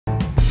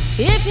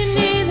If you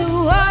need the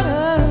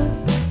water,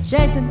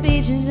 check the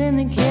beaches in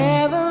the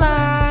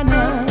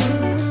Carolinas.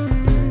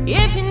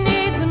 If you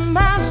need the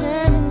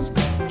mountains,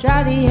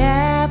 try the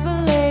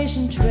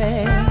Appalachian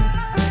Trail.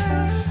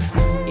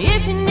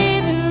 If you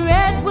need the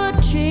redwood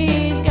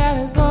trees,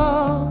 gotta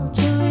go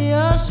to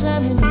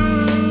Yosemite.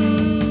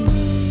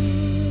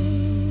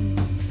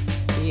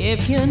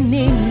 If you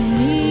need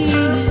me,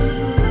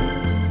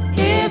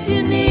 if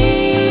you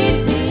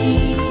need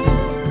me,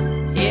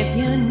 if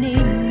you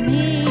need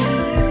me,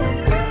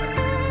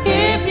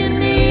 if you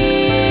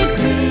need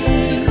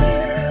me,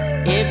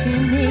 if you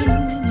need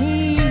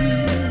me,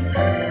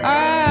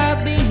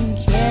 I'll be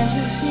in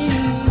Kansas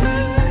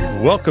City.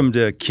 Welcome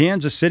to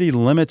Kansas City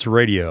Limits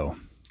Radio,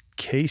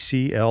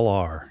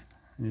 KCLR.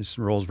 It just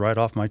rolls right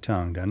off my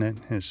tongue, doesn't it?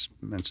 It's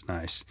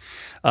nice.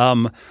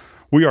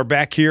 We are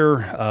back here,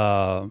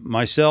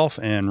 myself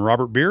and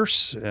Robert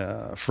Bierce,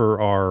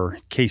 for our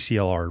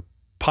KCLR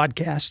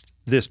podcast.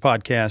 This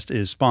podcast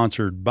is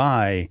sponsored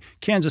by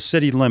Kansas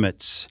City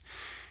Limits,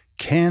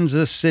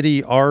 Kansas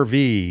City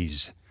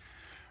RVs,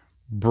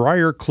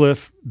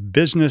 Briarcliff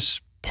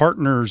Business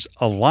Partners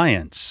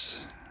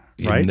Alliance.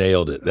 You right?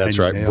 nailed it. That's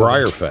right.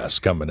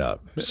 Briarfest coming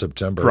up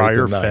September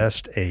 8th and 9th.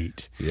 Briarfest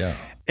 8. Yeah.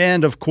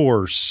 And, of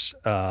course,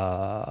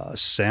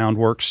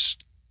 Soundworks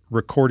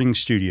Recording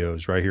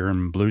Studios right here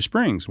in Blue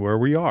Springs, where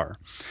we are.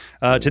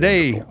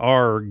 Today,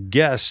 our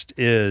guest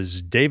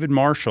is David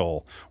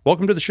Marshall.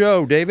 Welcome to the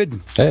show,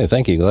 David. Hey,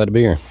 thank you. Glad to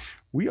be here.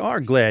 We are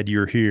glad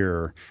you're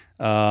here.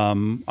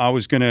 I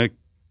was going to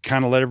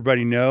kind of let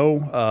everybody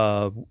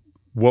know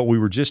what we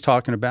were just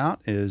talking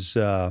about is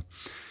how,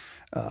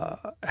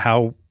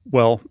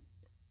 well,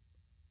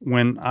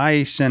 when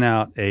I sent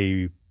out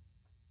a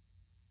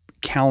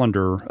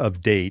calendar of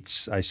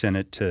dates, I sent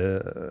it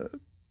to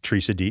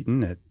Teresa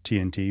Deaton at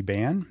TNT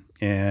Band,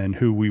 and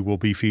who we will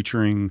be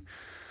featuring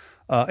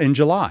in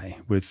July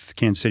with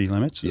Kansas City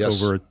Limits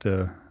over at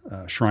the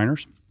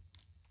Shriners.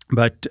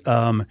 But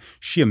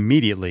she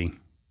immediately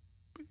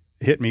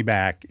hit me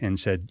back and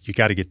said, "You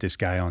got to get this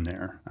guy on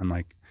there." I'm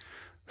like,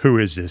 "Who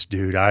is this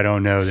dude? I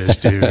don't know this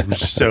dude."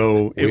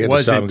 So it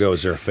wasn't. Go,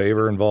 is there a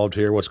favor involved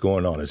here? What's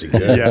going on? Is he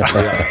good?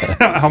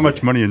 Yeah. How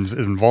much money is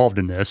involved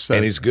in this?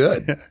 And he's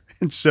good.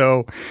 And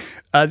so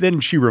then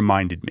she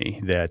reminded me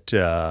that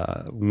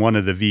one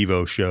of the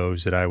Vivo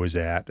shows that I was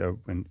at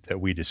that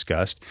we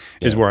discussed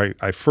is where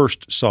I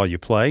first saw you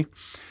play.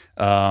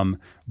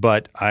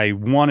 But I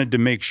wanted to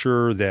make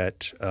sure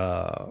that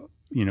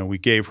we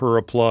gave her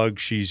a plug.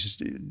 She's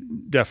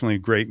definitely a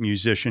great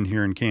musician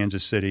here in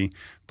Kansas City,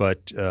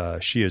 but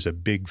she is a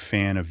big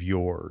fan of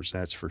yours,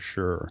 that's for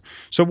sure.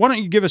 So why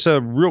don't you give us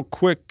a real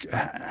quick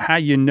how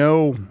you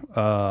know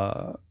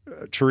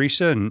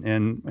Teresa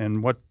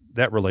and what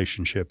that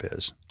relationship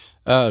is?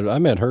 I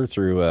met her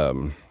through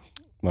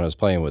when I was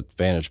playing with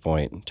Vantage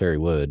Point, Terry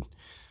Wood.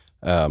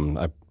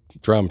 I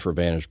drummed for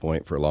Vantage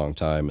Point for a long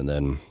time, and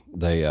then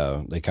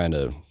they kind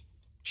of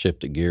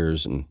shifted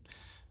gears, and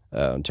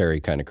Terry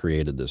kind of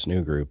created this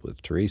new group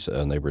with Teresa,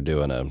 and they were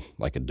doing a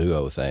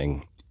duo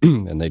thing,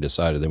 and they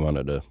decided they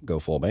wanted to go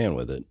full band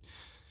with it.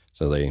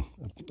 So they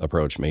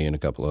approached me and a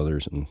couple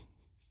others, and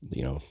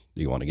do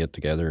you want to get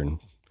together and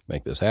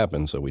make this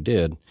happen? So we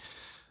did.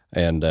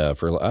 And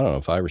for, I don't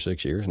know, 5 or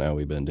 6 years now,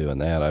 we've been doing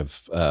that.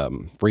 I've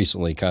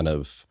recently kind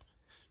of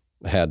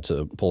had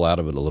to pull out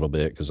of it a little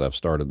bit because I've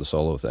started the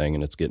solo thing,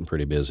 and it's getting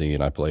pretty busy.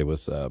 And I play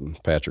with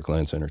Patrick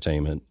Lentz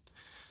Entertainment,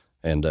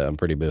 and I'm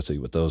pretty busy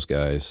with those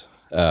guys.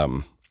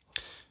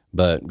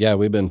 But, yeah,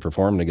 we've been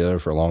performing together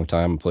for a long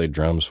time. Played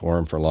drums for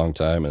him for a long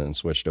time, and then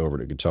switched over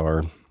to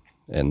guitar,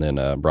 and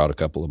then brought a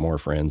couple of more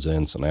friends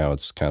in. So now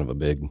it's kind of a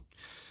big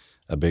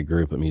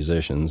group of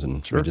musicians,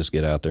 and we just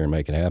get out there and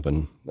make it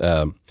happen.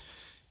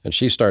 And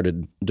she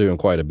started doing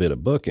quite a bit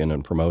of booking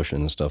and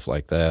promotion and stuff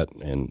like that.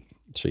 And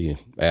she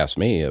asked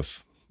me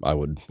if I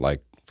would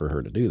like for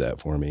her to do that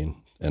for me.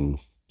 And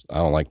I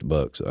don't like to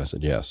book, so I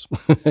said yes.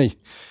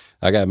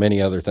 I got many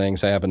other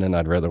things happening.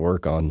 I'd rather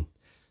work on,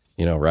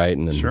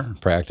 writing and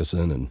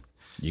practicing. And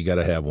you got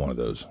to have one of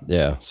those.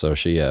 Yeah, so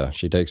she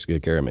takes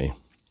good care of me.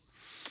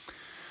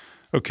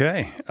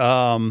 Okay.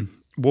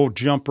 We'll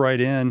jump right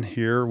in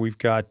here. We've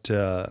got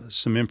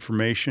some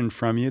information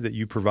from you that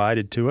you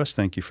provided to us.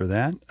 Thank you for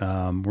that.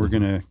 We're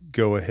going to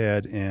go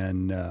ahead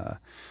and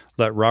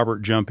let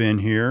Robert jump in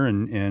here,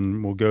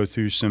 and we'll go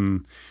through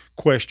some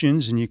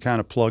questions, and you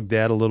kind of plug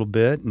that a little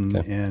bit,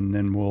 and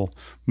then we'll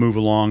move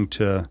along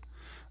to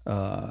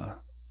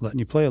letting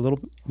you play a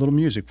little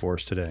music for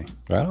us today.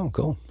 Right on,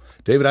 cool.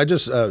 David, I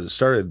just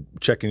started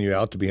checking you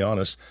out, to be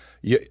honest.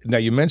 Now,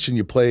 you mentioned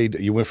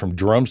you went from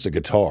drums to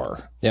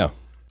guitar. Yeah.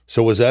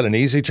 So was that an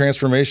easy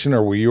transformation,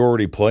 or were you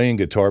already playing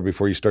guitar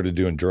before you started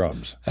doing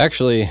drums?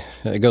 Actually,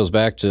 it goes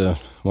back to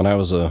when I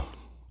was a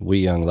wee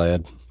young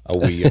lad. A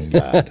wee young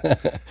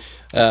lad.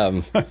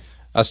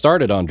 I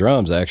started on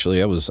drums,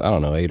 actually. I was,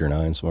 8 or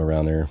 9, somewhere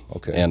around there.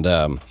 Okay.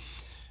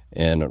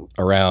 And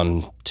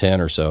around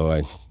 10 or so,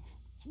 I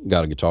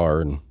got a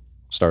guitar and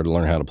started to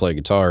learn how to play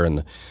guitar.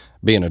 And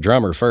being a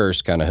drummer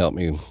first kind of helped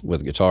me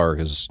with guitar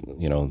because,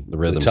 you know, the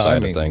rhythm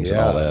side of things and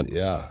all that.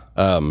 Yeah.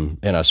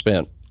 And I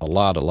spent a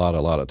lot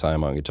of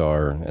time on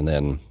guitar. And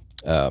then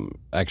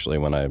actually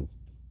when I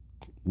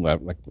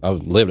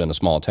lived in a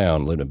small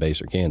town, lived in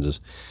Baser, Kansas,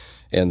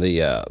 and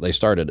they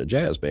started a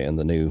jazz band,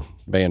 the new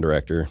band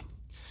director,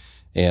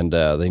 and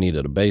they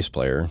needed a bass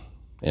player.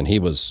 And he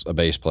was a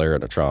bass player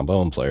and a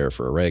trombone player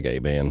for a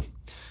reggae band.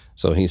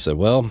 So he said,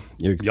 well,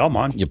 you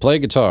play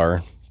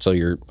guitar, so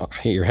you're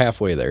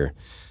halfway there,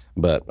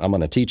 but I'm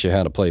going to teach you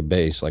how to play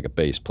bass like a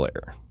bass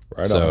player.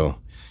 Right so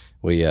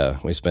on.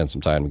 we spent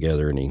some time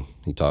together, and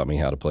he taught me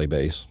how to play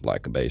bass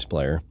like a bass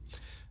player.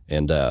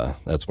 And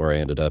that's where I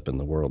ended up in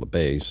the world of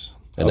bass.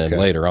 And then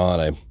later on,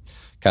 I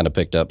kind of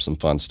picked up some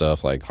fun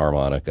stuff like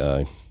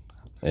harmonica.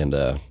 And,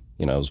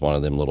 you know, it was one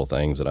of them little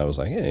things that I was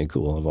like, hey,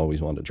 cool, I've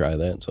always wanted to try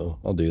that, so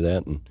I'll do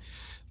that and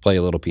play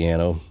a little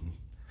piano.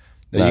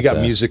 Now, you got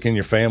music in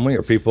your family,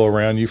 or people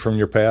around you from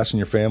your past and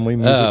your family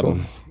musical?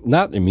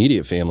 Not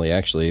immediate family,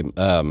 actually.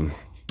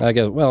 I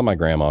guess, well, my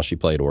grandma, she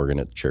played organ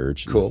at the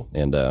church. Cool.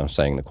 And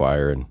sang in the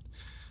choir.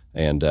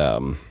 And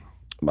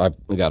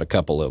I've got a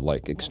couple of,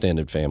 like,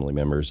 extended family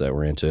members that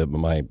were into it.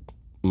 But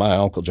my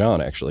Uncle John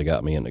actually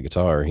got me into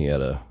guitar. He had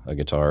a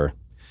guitar,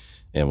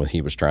 and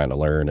he was trying to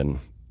learn, and,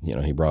 you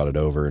know, he brought it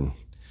over, and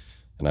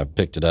I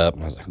picked it up,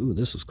 and I was like, ooh,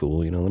 this is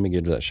cool, you know, let me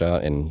give that a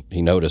shot. And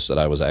he noticed that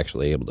I was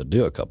actually able to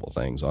do a couple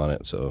things on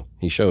it, so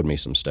he showed me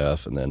some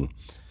stuff. And then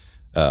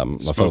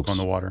my folks on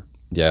the Water.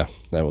 Yeah,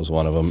 that was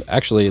one of them.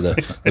 Actually, the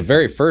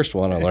very first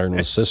one I learned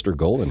was Sister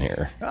Golden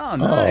Hair. Oh,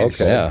 nice.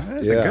 Okay. Yeah.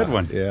 That's a good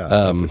one. Yeah.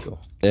 That's cool.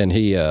 And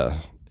he,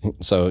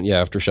 so yeah,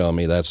 after showing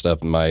me that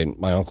stuff, my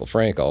Uncle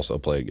Frank also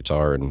played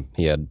guitar, and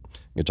he had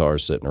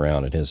guitars sitting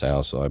around at his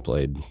house, so I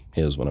played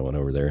his when I went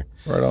over there.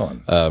 Right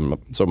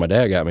on. So my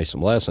dad got me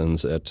some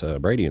lessons at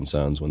Brady &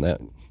 Sons when that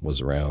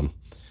was around.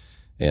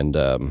 And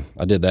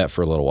I did that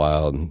for a little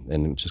while,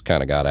 and just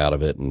kind of got out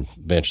of it, and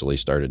eventually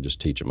started just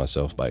teaching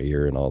myself by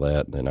ear and all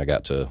that. And then I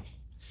got to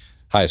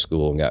high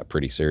school and got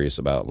pretty serious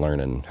about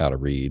learning how to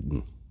read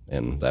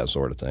and that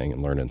sort of thing,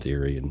 and learning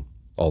theory and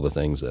all the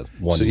things that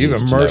one So you've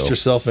needs to immersed know.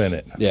 yourself in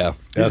it. Yeah.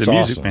 That's He's a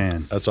music awesome.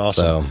 man. That's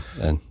awesome.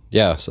 So, and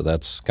yeah, so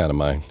that's kind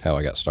of how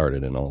I got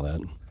started and all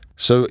that.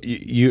 So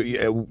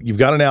you've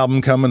got an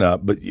album coming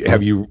up, but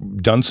have you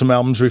done some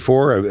albums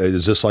before?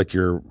 Is this like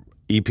your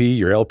EP,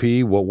 your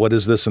LP? What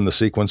is this in the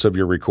sequence of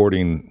your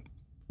recording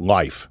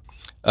life?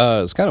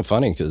 It's kind of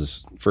funny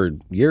because for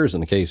years in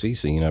the KC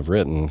scene, I've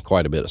written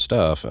quite a bit of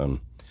stuff.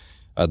 And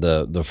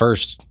the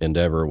first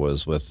endeavor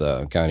was with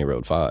County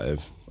Road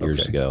 5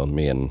 years ago. And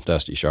me and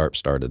Dusty Sharp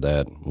started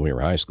that when we were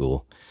in high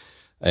school.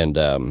 And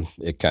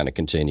it kind of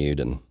continued.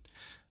 And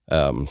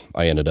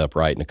I ended up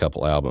writing a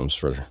couple albums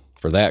for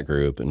that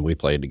group. And we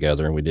played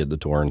together, and we did the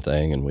touring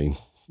thing. And we,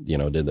 you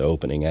know, did the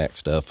opening act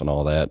stuff and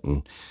all that.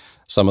 And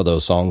some of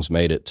those songs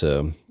made it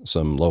to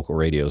some local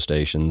radio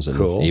stations,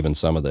 and even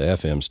some of the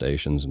FM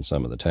stations in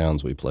some of the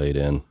towns we played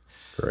in.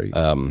 Great.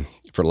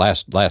 For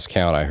last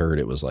count, I heard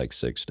it was like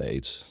 6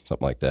 states,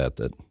 something like that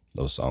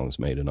those songs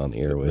made it on the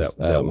air with.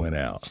 That went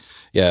out.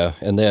 Yeah,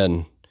 and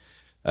then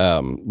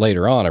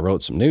later on, I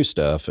wrote some new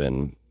stuff,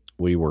 and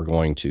we were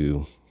going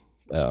to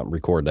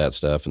record that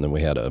stuff. And then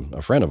we had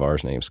a friend of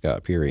ours named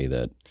Scott Peary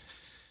that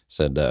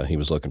said he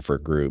was looking for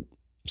a group.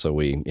 So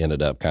we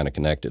ended up kind of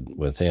connected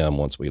with him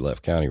once we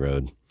left County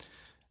Road.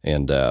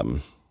 And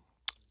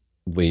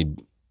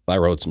I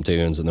wrote some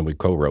tunes, and then we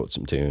co-wrote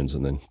some tunes,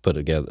 and then put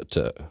together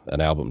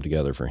an album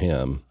together for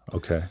him.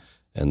 Okay.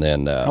 And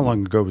then How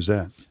long ago was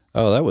that?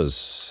 Oh, that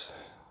was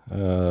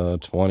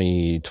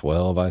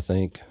 2012, I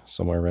think,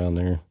 somewhere around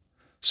there.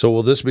 So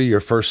will this be your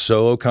first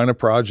solo kind of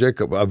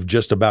project of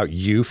just about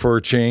you for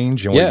a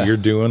change and what you're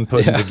doing,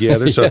 putting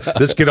together? So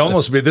this could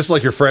almost be, this is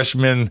like your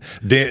freshman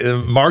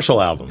Marshall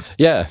album.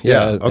 Yeah.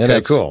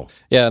 Okay, cool.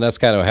 Yeah, and that's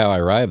kind of how I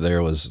arrived there.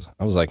 I was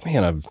like,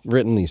 man, I've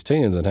written these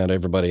tunes and had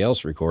everybody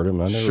else record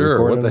them. I never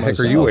recorded What the them heck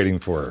are you myself. waiting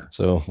for?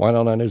 So why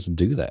don't I just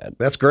do that?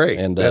 That's great.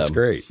 And that's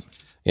great.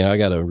 You know, I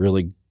got a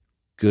really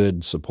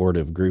good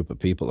supportive group of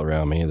people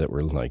around me that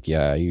were like,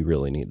 yeah, you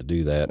really need to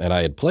do that. And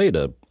I had played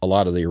a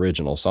lot of the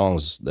original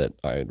songs that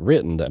I had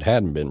written that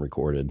hadn't been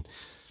recorded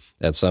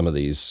at some of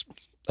these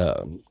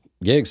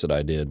gigs that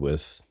I did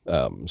with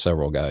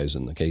several guys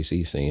in the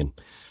KC scene.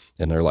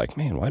 And they're like,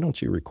 man, why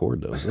don't you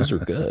record those? Those are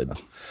good.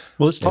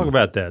 Well, let's talk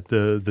about that.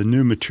 The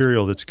new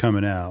material that's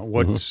coming out.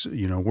 What's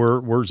you know,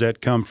 where's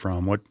that come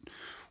from?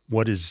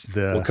 What is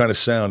the What kind of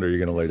sound are you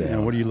going to lay down? you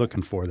know, what are you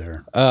looking for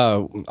there?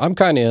 I'm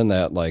kind of in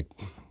that, like,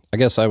 I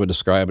guess I would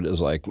describe it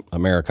as like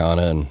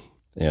Americana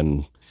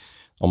and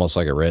almost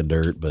like a Red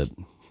Dirt, but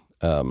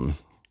a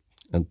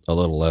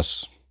little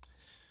less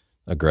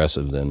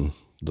aggressive than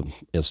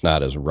it's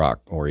not as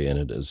rock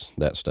oriented as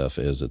that stuff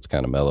is. It's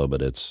kind of mellow,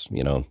 but it's,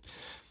 you know,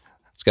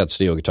 it's got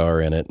steel guitar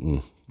in it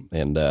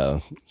and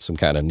some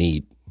kind of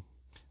neat.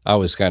 I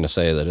always kind of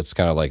say that it's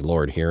kind of like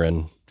Lord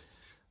Huron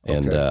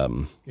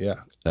and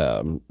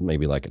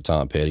maybe like a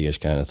Tom Petty-ish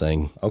kind of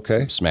thing.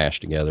 Okay.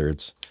 Smashed together.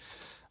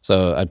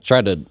 So I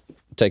tried to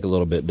take a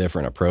little bit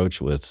different approach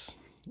with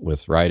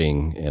with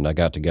writing, and I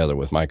got together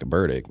with Micah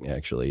Burdick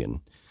actually,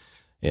 and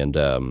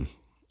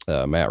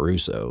Matt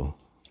Russo,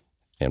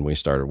 and we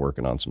started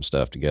working on some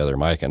stuff together.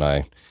 Mike and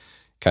I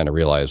kind of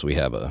realized we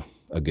have a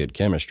good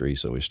chemistry,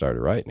 so we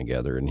started writing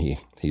together, and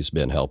he's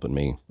been helping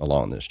me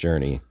along this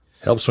journey.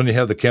 Helps when you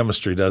have the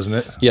chemistry, doesn't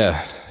it?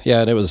 Yeah,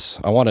 and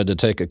I wanted to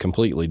take a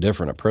completely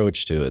different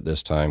approach to it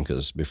this time,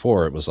 because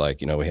before it was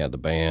like, we had the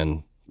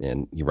band,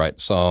 and you write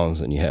the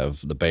songs, and you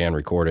have the band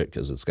record it,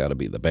 because it's got to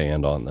be the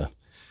band on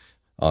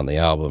the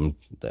album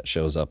that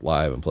shows up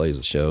live and plays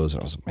the shows.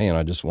 And I was like, man,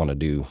 I just want to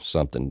do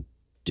something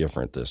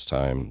different this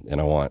time,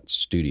 and I want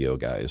studio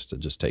guys to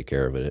just take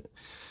care of it.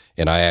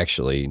 And I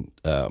actually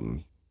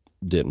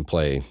didn't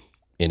play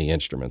any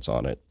instruments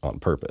on it on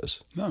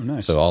purpose. Oh,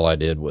 nice. So all I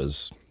did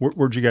was...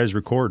 Where'd you guys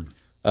record?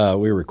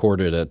 We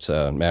recorded at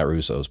Matt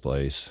Russo's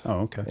place.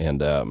 Oh, okay.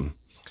 And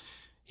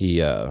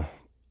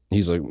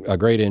he's a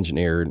great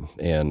engineer,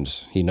 and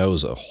he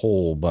knows a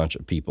whole bunch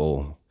of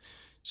people,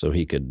 so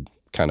he could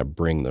kind of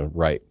bring the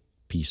right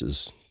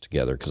pieces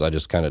together, because I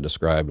just kind of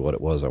described what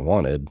it was I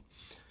wanted,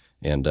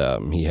 and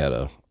he had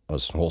a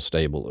whole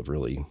stable of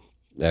really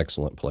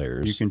excellent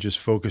players. You can just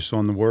focus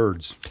on the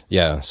words.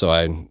 Yeah, so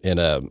I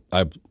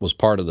was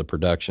part of the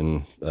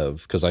production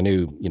of, because I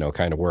knew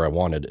kind of where I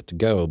wanted it to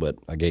go, but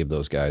I gave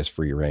those guys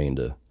free rein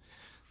to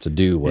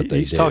do what they do.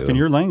 He's talking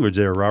your language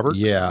there, Robert.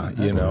 Yeah,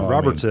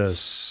 Robert's a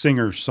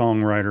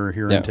singer-songwriter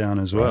here in town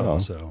as well.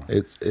 So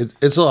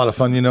it's a lot of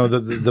fun.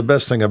 The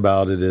best thing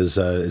about it is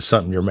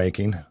something you're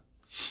making.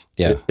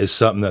 Yeah, it's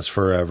something that's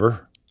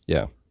forever.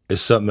 Yeah,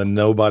 it's something that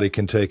nobody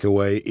can take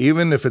away,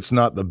 even if it's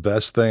not the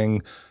best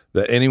thing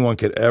that anyone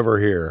could ever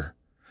hear.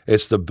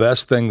 It's the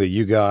best thing that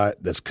you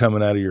got that's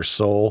coming out of your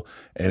soul,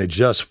 and it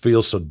just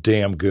feels so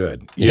damn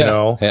good. You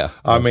know? Yeah.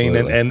 I mean,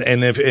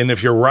 and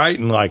if you're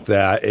writing like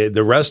that,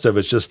 the rest of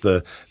it's just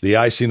the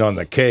icing on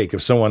the cake.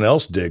 If someone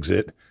else digs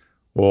it,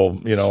 well,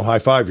 high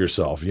five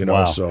yourself.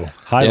 Wow. So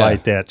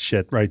highlight that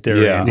shit right there.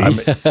 Yeah, Andy. I mean,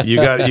 you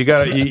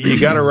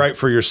got to write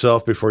for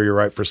yourself before you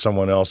write for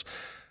someone else.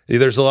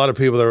 There's a lot of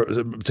people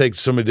that take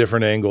so many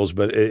different angles,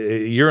 but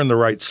you're in the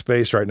right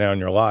space right now in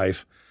your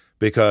life,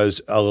 because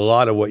a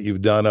lot of what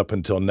you've done up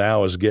until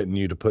now is getting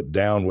you to put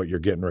down what you're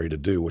getting ready to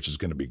do, which is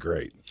going to be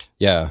great.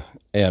 Yeah,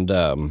 and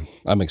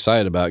I'm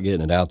excited about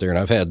getting it out there, and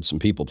I've had some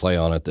people play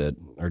on it that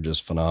are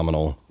just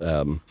phenomenal.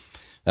 I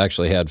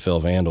actually had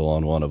Phil Vandal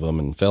on one of them,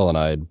 and Phil and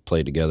I had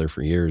played together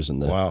for years.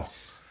 Wow.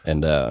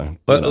 And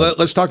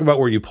let's talk about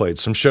where you played,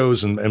 some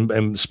shows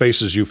and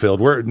spaces you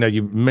filled. Now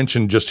you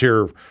mentioned just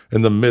here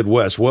in the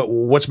Midwest.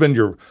 What's been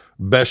your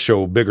best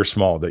show, big or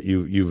small, that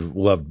you've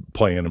loved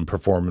playing and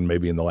performing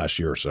maybe in the last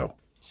year or so?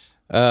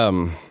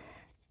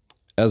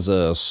 As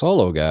a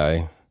solo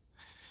guy,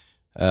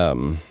 I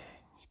would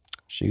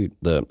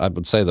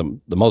say the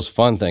most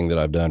fun thing that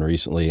I've done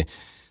recently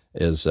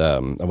is I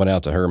went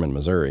out to Herman,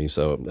 Missouri.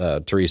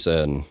 So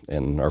Teresa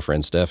and our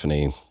friend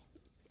Stephanie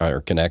are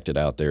connected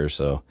out there,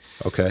 so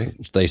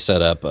they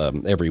set up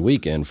every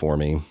weekend for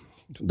me,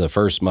 the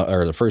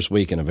first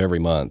weekend of every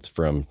month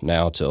from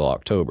now till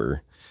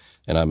October,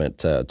 and I'm at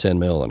 10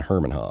 Mill in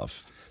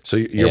Hermanhoff. So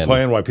you're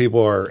playing while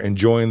people are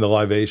enjoying the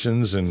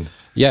libations, and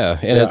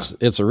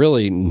it's a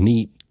really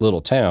neat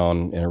little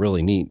town and a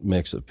really neat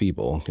mix of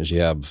people, because you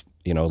have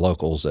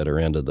locals that are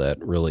into that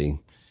really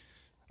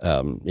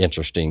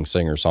interesting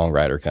singer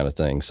songwriter kind of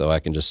thing. So I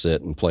can just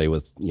sit and play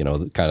with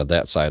kind of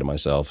that side of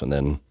myself, and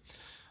then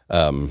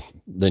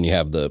you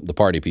have the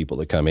party people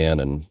that come in,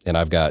 and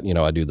I've got,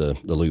 I do the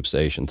loop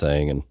station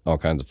thing and all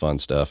kinds of fun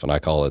stuff, and I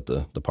call it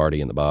the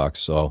party in the box.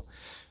 So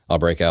I'll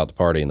break out the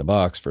party in the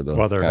box for the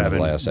while they're kind having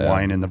of last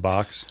wine in the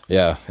box.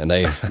 Yeah, and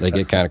they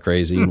get kind of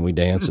crazy, and we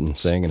dance and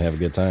sing and have a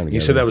good time together.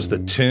 You said that was the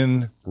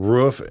Tin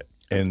Roof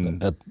in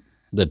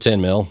the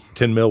 10 Mill.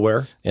 10 Mill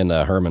where? In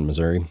Herman,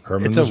 Missouri.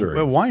 Herman, it's Missouri.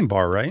 a wine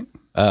bar, right?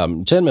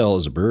 10 Mill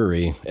is a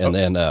brewery, and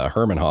then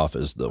Hermanhoff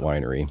is the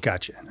winery.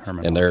 Gotcha.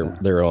 Herman, and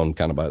they're owned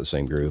kind of by the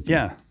same group.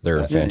 Yeah,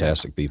 they're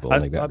fantastic people,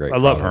 and they've got great. I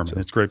love products.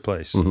 Herman. It's a great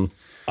place. Mm-hmm.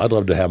 I'd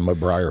love to have them at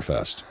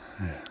Briarfest.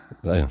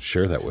 Yeah.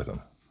 Share that with them.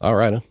 All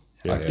right,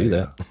 I can do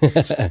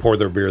that. Pour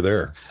their beer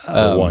there.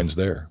 The wine's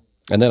there.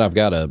 And then I've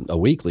got a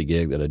weekly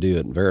gig that I do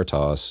at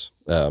Veritas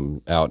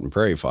out in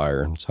Prairie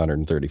Fire. It's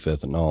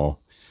 135th and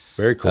all.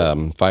 Very cool.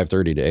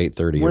 5:30 to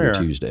 8:30 every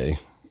Tuesday.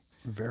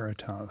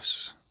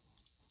 Veritas.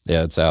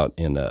 Yeah, it's out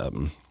in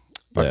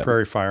by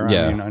Prairie Fire.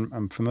 Yeah. I mean,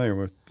 I'm familiar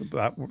with.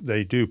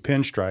 They do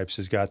Pinstripes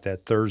has got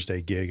that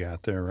Thursday gig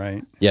out there,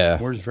 right? Yeah.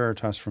 Where's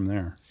Veritas from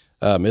there?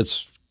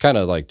 It's kind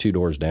of like 2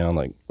 doors down,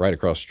 like right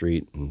across the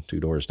street and 2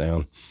 doors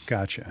down.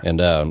 Gotcha.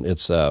 And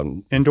it's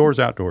indoors,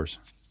 outdoors.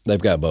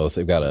 They've got both.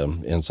 They've got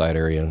an inside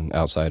area and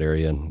outside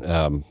area.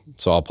 And,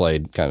 so I'll play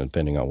kind of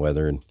depending on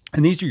weather.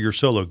 And these are your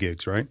solo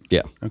gigs, right?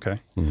 Yeah. Okay.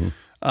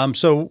 Mm-hmm.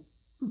 So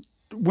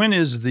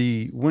when's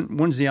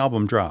the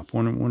album drop?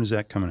 When is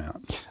that coming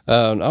out?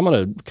 I'm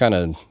going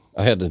to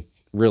I had to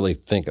really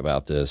think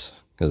about this,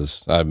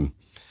 because I'm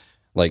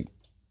like,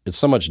 it's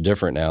so much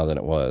different now than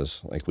it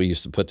was. Like, we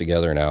used to put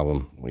together an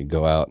album. We'd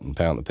go out and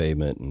pound the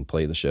pavement and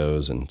play the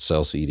shows and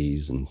sell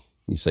CDs and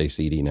you say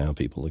CD now,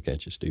 people look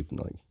at you stupid,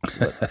 like,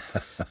 what?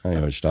 I don't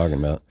know what you're talking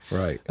about.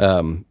 Right.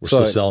 We're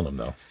still selling them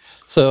though.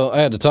 So I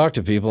had to talk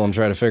to people and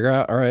try to figure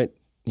out, all right,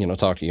 you know,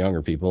 talk to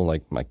younger people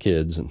like my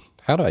kids, and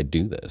how do I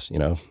do this, you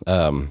know?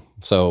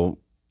 So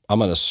I'm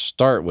going to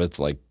start with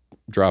like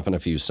dropping a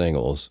few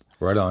singles.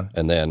 Right on.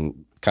 And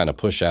then kind of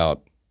push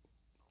out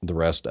the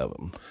rest of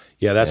them.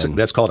 Yeah,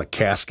 that's called a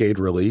cascade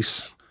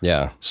release.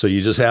 Yeah. So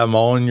you just have them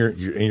all in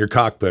your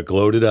cockpit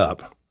loaded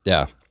up.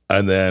 Yeah.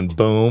 And then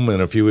boom,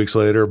 and a few weeks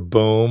later,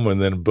 boom, and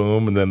then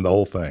the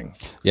whole thing.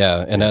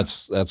 Yeah, and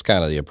that's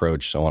kind of the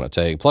approach I want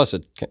to take. Plus,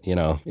 it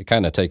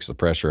kind of takes the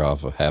pressure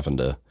off of having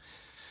to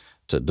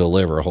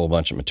deliver a whole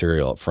bunch of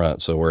material up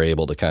front, so we're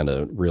able to kind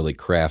of really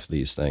craft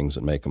these things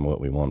and make them what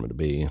we want them to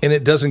be. And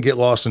it doesn't get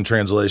lost in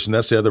translation.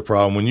 That's the other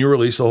problem. When you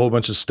release a whole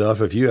bunch of stuff,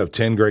 if you have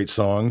 10 great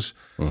songs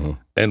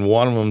and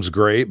one of them's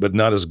great but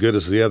not as good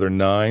as the other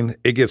 9,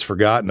 it gets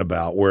forgotten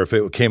about. Where if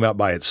it came out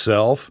by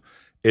itself,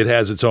 it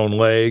has its own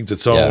legs,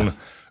 its own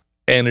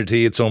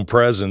entity, its own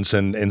presence,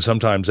 and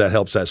sometimes that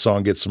helps that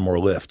song get some more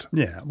lift.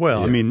 Yeah.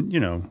 Well, I mean, you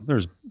know,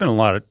 there's been a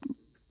lot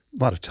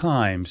of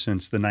time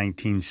since the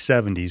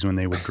 1970s when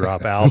they would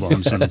drop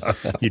albums and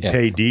you'd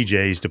pay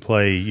DJs to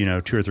play, you know,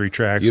 2 or 3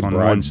 tracks on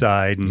one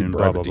side and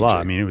blah, blah, blah.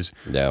 I mean, it was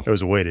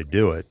a way to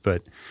do it.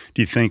 But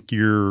do you think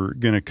you're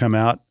going to come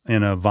out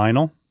in a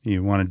vinyl?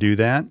 You want to do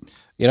that?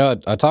 You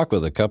know, I talked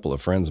with a couple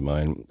of friends of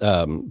mine.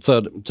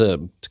 So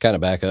to kind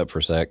of back up for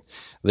a sec,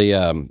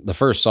 the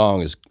first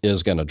song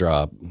is going to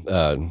drop,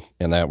 and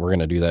that we're going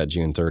to do that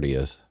June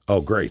 30th.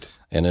 Oh, great.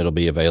 And it'll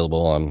be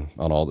available on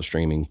all the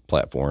streaming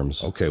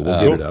platforms. Okay, we'll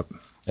get it up.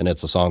 And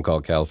it's a song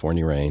called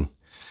California Rain.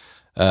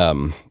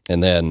 And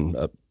then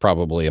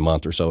probably a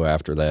month or so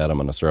after that, I'm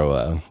going to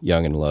throw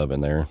Young in Love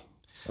in there.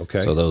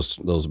 Okay. So those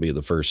will be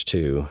the first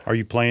 2. Are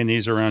you playing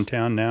these around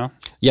town now?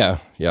 Yeah.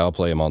 I'll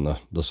play them on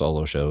the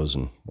solo shows,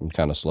 and I'm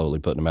kind of slowly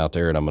putting them out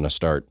there, and I'm going to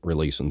start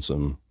releasing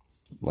some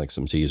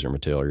teaser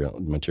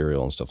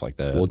material and stuff like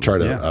that. We'll try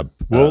to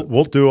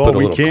we'll do all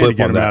we can to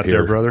get them out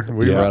there, brother.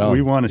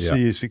 We want to see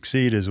you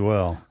succeed as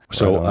well.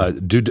 So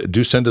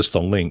do send us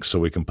the link so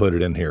we can put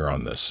it in here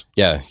on this.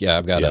 Yeah.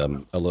 I've got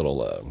a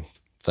little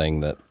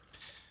thing that,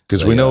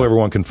 because we know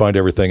everyone can find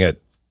everything at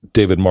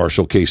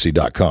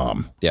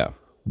davidmarshallkc.com. Yeah.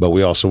 But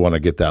we also want to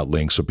get that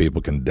link so people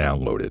can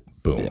download it.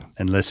 Boom. Yeah.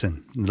 And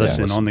listen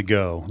on the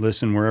go.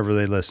 Listen wherever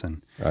they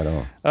listen. Right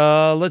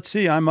on. Let's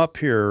see. I'm up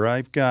here.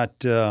 I've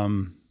got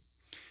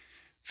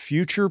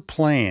future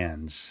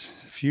plans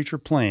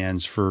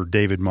for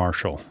David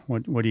Marshall.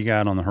 What do you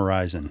got on the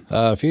horizon?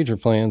 Future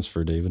plans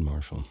for David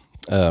Marshall.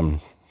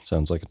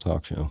 Sounds like a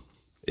talk show.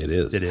 It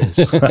is. It is.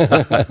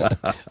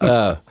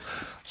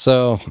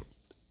 So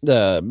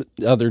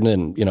other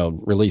than, you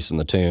know, releasing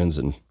the tunes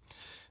and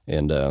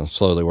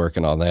slowly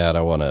working on that,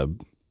 I want to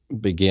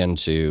begin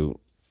to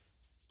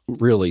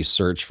really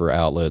search for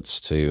outlets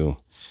to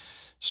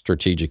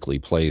strategically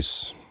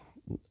place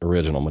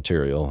original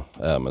material,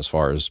 as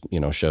far as, you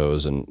know,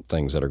 shows and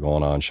things that are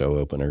going on, show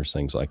openers,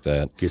 things like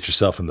that. Get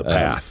yourself in the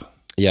path.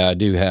 Yeah, I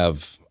do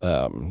have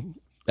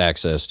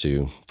access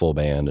to full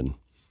band,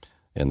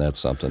 and that's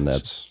something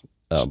that's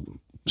so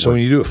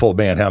when you do a full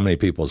band, how many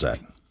people is that?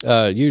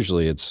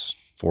 Usually it's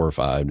 4 or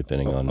 5,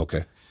 depending on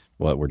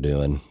what we're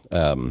doing.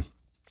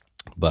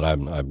 But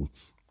I'm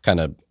kind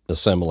of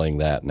assembling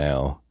that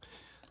now,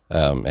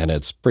 and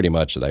it's pretty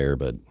much there,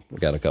 but we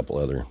got a couple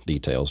other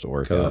details to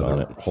work out on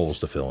it. Holes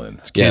to fill in.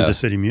 It's Kansas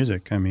City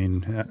music. I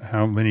mean,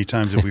 how many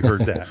times have we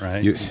heard that,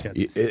 right?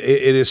 It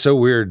is so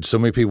weird. So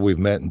many people we've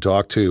met and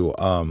talked to,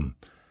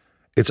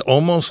 it's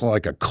almost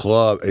like a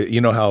club.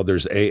 You know how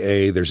there's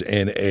AA, there's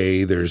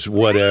NA, there's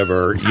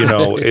whatever. You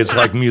know, it's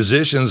like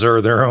musicians are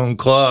their own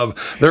club.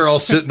 They're all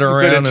sitting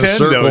around in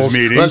circles.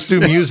 Let's do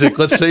music.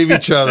 Let's save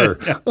each other.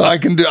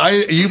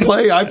 You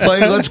play, I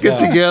play. Let's get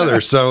together.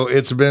 So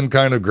it's been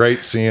kind of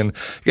great seeing,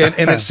 and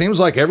it seems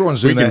like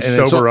everyone's doing that. We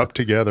can sober up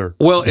together.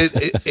 Well,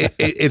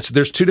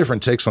 there's 2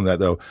 different takes on that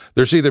though.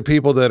 There's either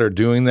people that are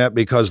doing that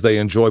because they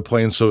enjoy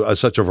playing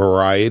such a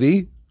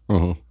variety.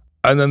 Mm-hmm.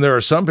 And then there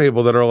are some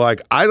people that are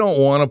like, I don't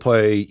want to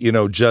play, you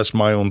know, just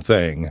my own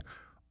thing.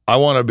 I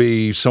want to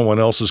be someone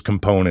else's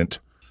component,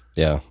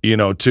 you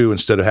know, too,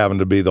 instead of having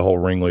to be the whole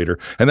ringleader.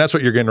 And that's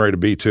what you're getting ready to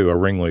be, too, a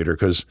ringleader,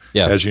 because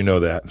as you know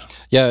that.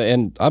 Yeah,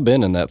 and I've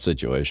been in that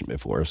situation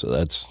before, so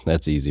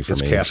that's easy for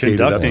me.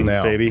 Cascaded up to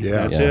now. Baby.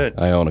 Yeah. That's it.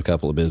 I own a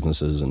couple of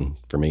businesses, and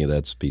for me,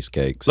 that's a piece of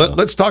cake. So.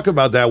 Let's talk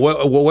about that.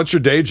 What's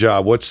your day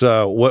job? What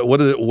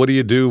do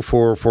you do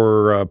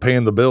for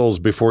paying the bills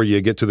before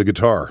you get to the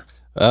guitar?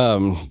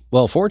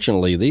 Well,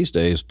 fortunately, these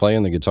days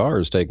playing the guitar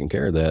is taking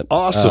care of that.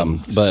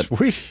 Awesome. But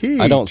Sweet.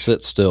 I don't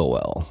sit still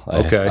well.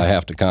 I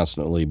have to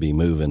constantly be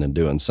moving and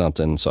doing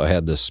something. So I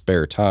had this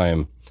spare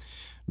time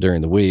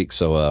during the week.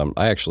 So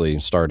I actually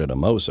started a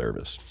mow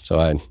service. So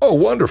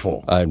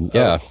wonderful. I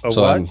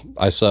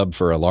subbed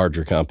for a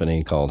larger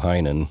company called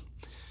Heinen,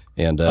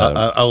 And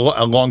a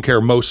lawn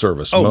care mow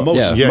service. Oh, most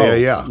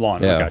yeah.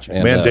 lawn. Yeah, I got you.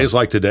 and, Man, days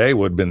like today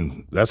would have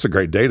been. That's a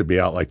great day to be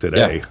out like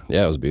today.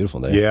 yeah, it was a beautiful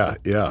day.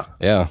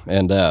 Yeah.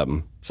 And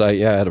so I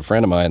had a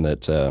friend of mine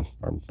that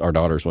our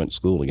daughters went to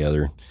school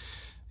together,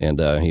 and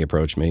he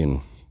approached me,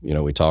 and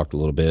we talked a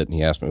little bit, and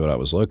he asked me what I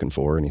was looking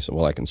for, and he said,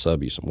 "Well, I can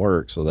sub you some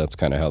work." So that's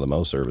kind of how the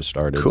mow service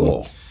started.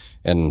 Cool.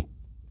 And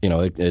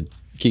it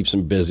keeps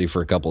him busy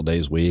for a couple of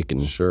days a week,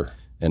 and Sure.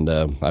 And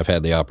I've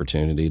had the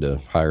opportunity to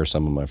hire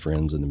some of my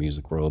friends in the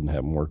music world and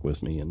have them work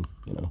with me, and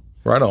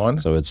Right on.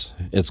 so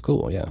it's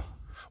cool, yeah.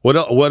 What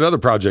other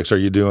projects are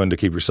you doing to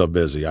keep yourself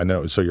busy? I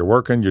know. So you're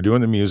working. You're doing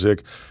the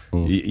music.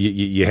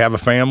 You have a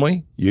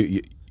family.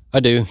 You I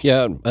do,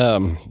 yeah.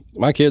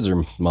 My kids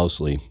are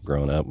mostly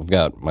grown up. I've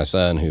got my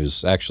son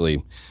who's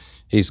actually,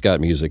 he's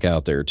got music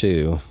out there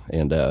too,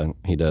 and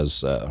he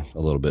does a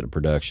little bit of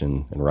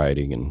production and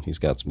writing, and he's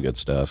got some good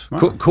stuff.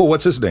 cool.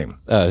 What's his name?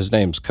 His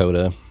name's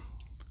Coda.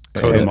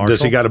 And Marshall?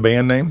 does he got a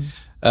band name?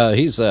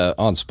 He's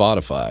on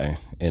Spotify,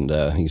 and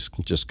he's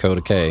just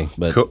Coda K.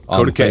 But Coda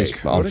on, K.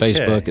 On Coda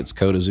Facebook, K. it's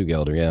Coda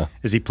Zugelder, yeah.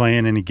 Is he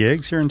playing any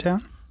gigs here in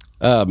town?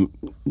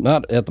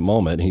 Not at the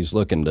moment. He's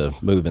looking to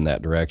move in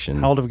that direction.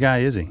 How old of a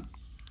guy is he?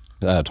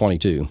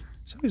 22.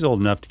 So he's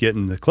old enough to get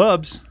in the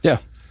clubs. Yeah.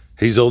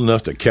 He's old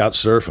enough to couch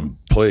surf and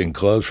play in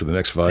clubs for the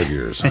next 5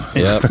 years.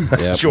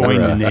 Yep. Join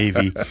the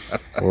Navy.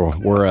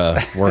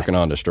 We're working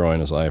on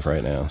destroying his life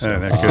right now. So.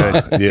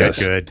 That's good. Yes.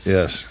 Good.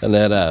 Yes. And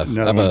then I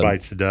Another have one a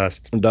bites the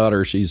dust.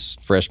 daughter. She's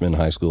freshman in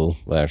high school.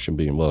 Well, she'll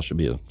be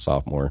a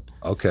sophomore.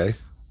 Okay.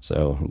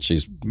 So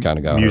she's kind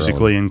of got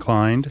Musically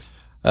inclined.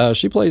 her own.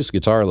 She plays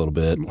guitar a little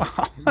bit.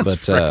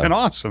 That's freaking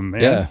awesome,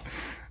 man.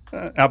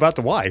 Yeah. How about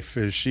the wife?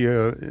 Is she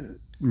a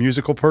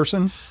musical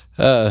person?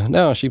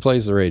 No, she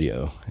plays the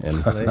radio.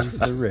 And Plays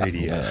the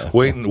radio.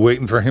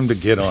 Waiting for him to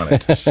get on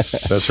it.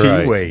 That's She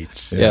right.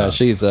 waits. yeah,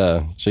 she's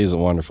a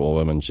wonderful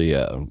woman. She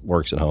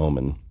works at home,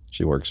 and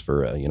she works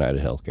for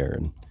United Healthcare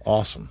and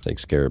Awesome.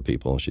 takes care of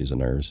people. She's a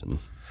nurse, and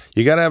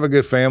You got to have a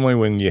good family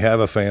when you have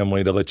a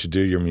family to let you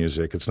do your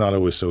music. It's not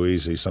always so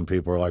easy. Some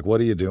people are like,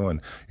 "What are you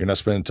doing? You're not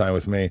spending time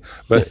with me."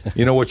 But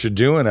you know what you're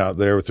doing out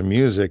there with the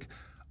music,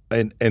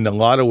 and in a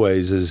lot of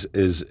ways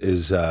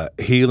is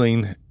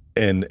healing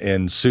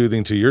and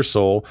soothing to your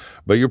soul.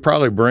 But you're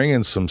probably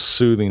bringing some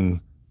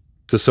soothing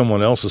to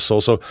someone else's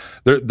soul. So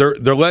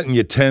they're letting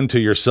you tend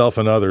to yourself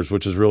and others,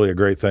 which is really a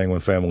great thing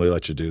when family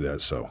lets you do that.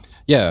 So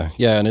yeah,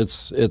 and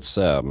it's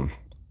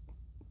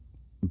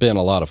been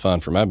a lot of fun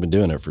for me. I've been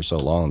doing it for so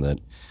long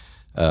that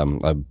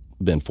I've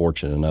been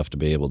fortunate enough to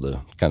be able to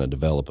kind of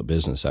develop a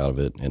business out of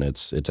it, and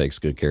it takes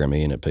good care of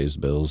me and it pays the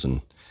bills,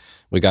 and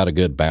we got a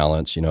good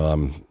balance.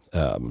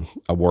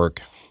 I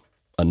work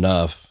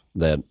enough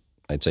that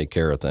I take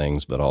care of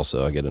things, but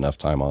also I get enough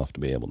time off to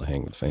be able to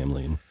hang with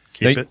family. And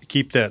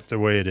Keep that the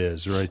way it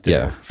is, right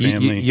there. Yeah.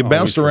 Family. you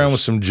bounced always around with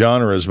first. some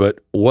genres, but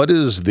what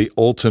is the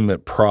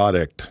ultimate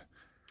product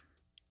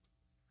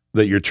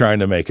that you're trying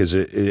to make? Is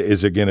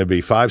it going to be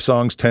 5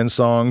 songs, 10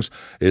 songs?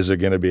 Is it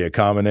going to be a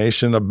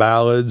combination of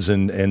ballads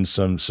and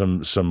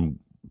some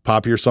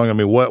popular song? I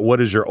mean,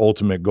 what is your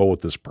ultimate goal with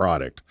this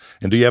product?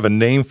 And do you have a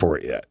name for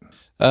it yet?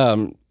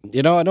 I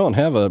don't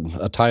have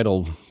a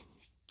title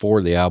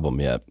for the album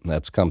yet.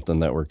 That's something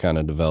that we're kind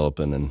of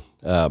developing. And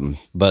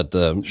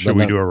Should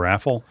we do a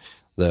raffle?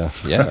 Yeah,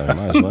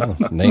 might as well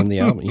name the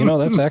album.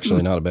 That's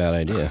actually not a bad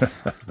idea.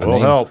 We'll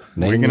help.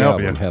 We Name can the help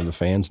album, you. have the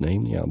fans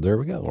name. There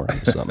we go. We're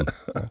onto something.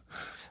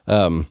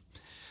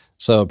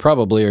 So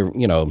probably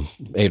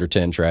 8 or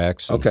 10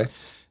 tracks. Okay.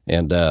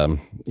 And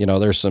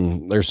there's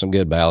some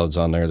good ballads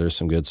on there. There's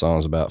some good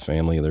songs about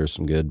family. There's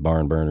some good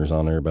barn burners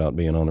on there about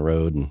being on the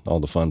road and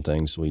all the fun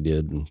things we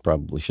did and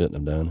probably shouldn't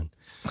have done. And,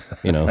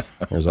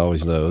 there's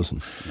always those.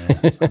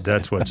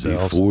 That's what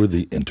sells. Before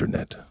the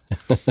internet.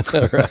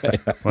 Right.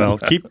 Well,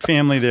 keep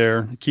family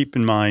there. Keep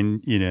in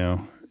mind,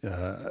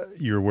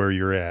 you're where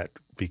you're at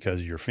because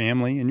of your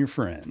family and your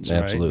friends.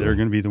 Absolutely. Right? They're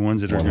going to be the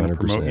ones that are going to 100%.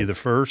 promote you the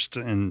first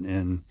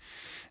and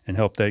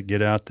help that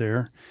get out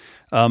there.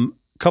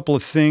 Couple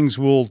of things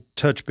we'll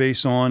touch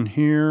base on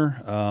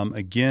here.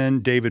 Again,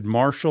 David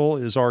Marshall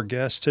is our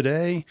guest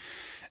today,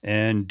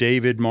 and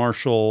David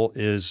Marshall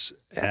is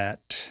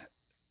at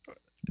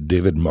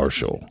David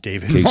Marshall.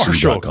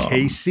 KC.com.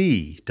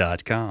 KC.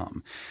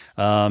 KC.com.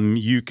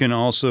 You can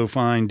also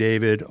find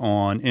David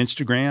on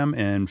Instagram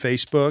and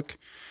Facebook.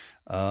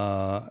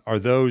 Are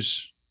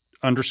those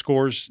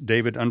underscores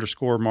David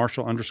 _Marshall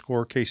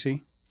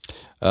 _KC?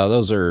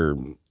 Those are,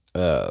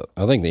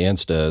 I think the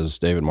Insta is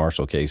David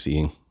Marshall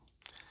KC.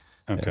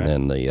 Okay. And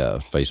then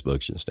the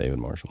Facebook's just David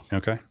Marshall.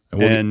 Okay.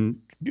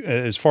 And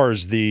as far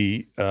as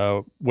the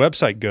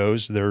website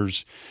goes,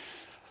 there's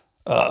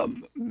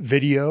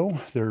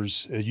video,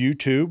 there's a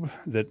YouTube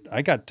that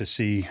I got to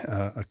see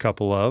a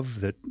couple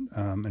of that,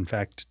 in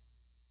fact,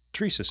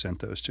 Teresa sent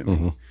those to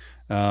me.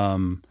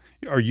 Mm-hmm.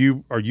 Are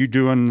you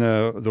doing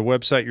the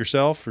website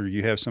yourself, or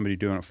you have somebody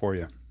doing it for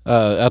you?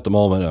 At the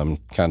moment, I'm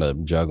kind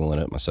of juggling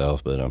it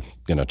myself, but I'm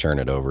going to turn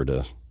it over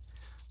to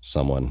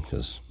someone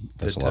because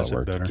that's That a lot does of it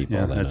work to better. keep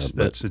Yeah, all that that's up.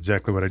 But that's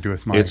exactly what I do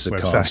with my It's a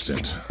website.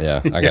 constant.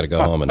 yeah, I got to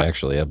go home and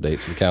actually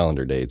update some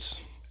calendar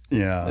dates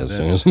Yeah, as that-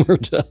 soon as we're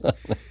done.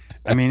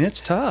 I mean, it's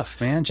tough,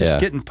 man. Just Yeah.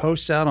 getting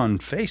posts out on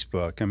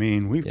Facebook. I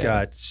mean, we've Yeah.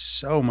 got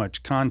so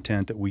much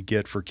content that we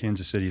get for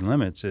Kansas City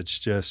Limits. It's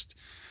just,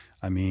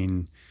 I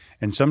mean,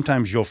 and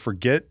sometimes you'll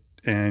forget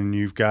and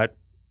you've got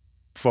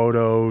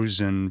photos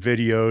and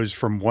videos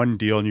from one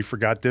deal and you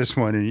forgot this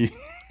one and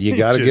You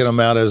got to get Just- them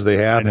out as they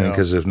happen, know.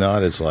 because if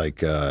not, it's like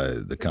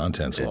the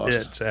content's lost.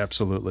 it's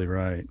absolutely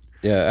right.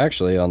 Yeah,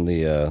 actually, on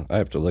the I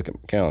have to look at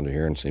my calendar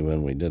here and see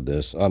when we did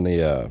this. On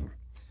the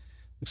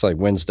looks like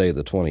Wednesday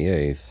the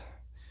 28th.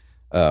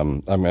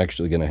 I'm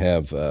actually going to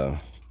have the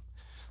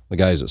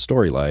guys at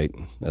Storylight.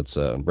 That's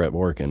Brett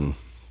Workin.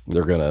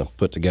 They're going to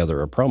put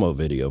together a promo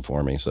video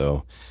for me.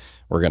 So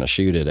we're going to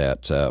shoot it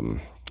at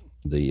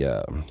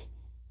the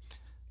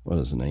what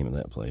is the name of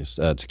that place?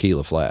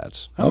 Tequila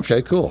Flats.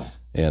 Okay, cool.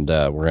 And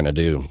we're going to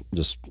do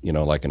just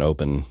like an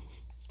open.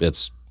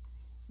 It's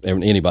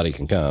anybody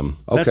can come.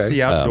 Okay. That's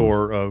the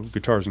outdoor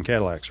Guitars and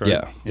Cadillacs,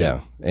 right? Yeah.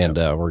 And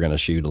we're going to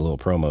shoot a little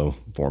promo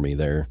for me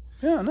there.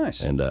 Yeah,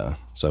 nice. And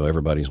so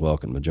everybody's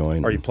welcome to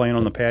join. Are you playing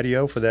on the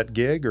patio for that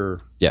gig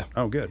or? Yeah.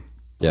 Oh, good.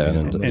 Yeah.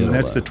 And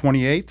that's the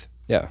 28th?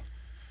 Yeah,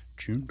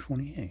 June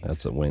 28th.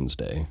 that's a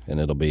Wednesday. And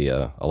it'll be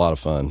a lot of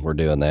fun. We're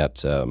doing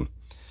that.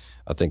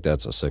 I think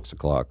that's a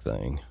 6:00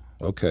 thing.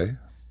 Okay.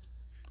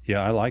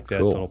 Yeah, I like that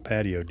Cool. little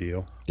patio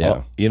deal.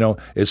 Yeah.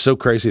 It's so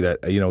crazy that,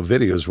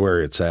 video is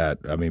where it's at.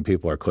 I mean,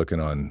 people are clicking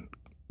on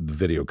the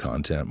video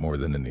content more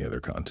than any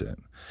other content.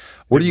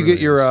 Where do you get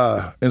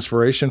your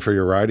inspiration for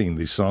your writing,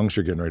 these songs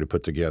you're getting ready to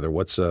put together?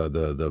 What's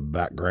the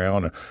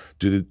background?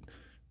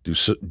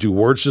 Do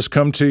words just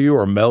come to you,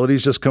 or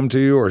melodies just come to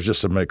you, or is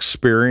just some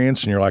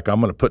experience and you're like, I'm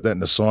going to put that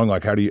in a song?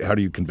 Like, how do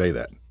you convey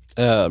that?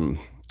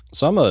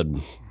 So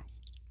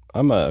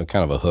I'm a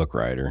kind of a hook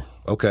writer.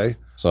 Okay.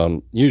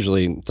 So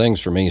usually things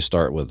for me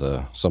start with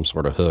some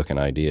sort of hook and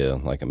idea,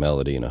 like a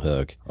melody and a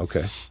hook.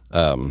 Okay.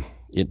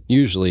 It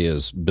usually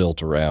is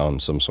built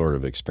around some sort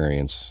of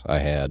experience I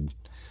had.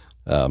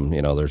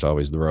 There's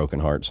always the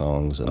broken heart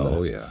songs and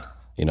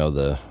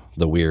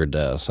the weird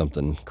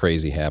something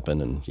crazy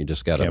happened and you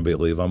just got Can't to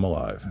believe I'm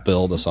alive.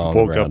 build a song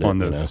Woke around up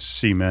on it. the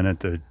cement at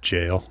the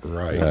jail.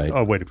 Right.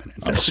 Oh, wait a minute.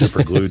 I'm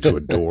super glued to a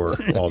door,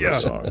 all the Yeah.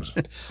 songs.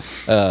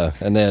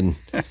 And then,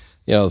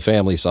 the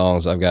family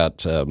songs, I've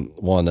got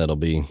one that'll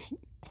be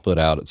put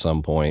out at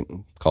some point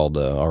called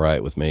All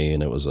Right With Me,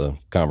 and it was a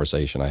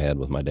conversation I had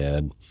with my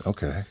dad.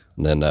 Okay.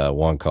 And then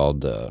one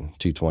called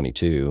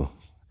 222,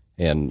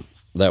 and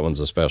that one's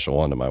a special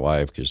one to my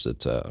wife because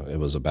it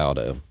was about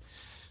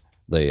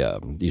they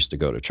used to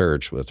go to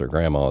church with their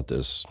grandma at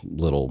this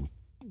little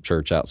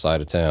church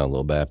outside of town,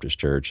 little Baptist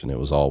church, and it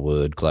was all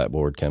wood,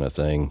 clapboard kind of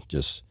thing.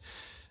 Just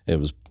it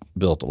was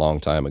built a long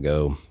time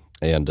ago,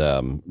 and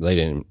they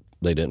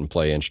didn't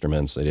play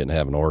instruments, they didn't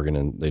have an organ,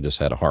 and they just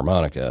had a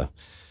harmonica,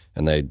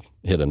 and they'd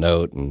hit a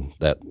note, and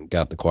that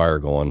got the choir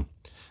going.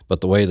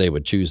 But the way they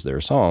would choose their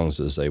songs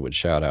is they would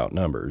shout out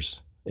numbers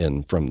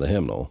from the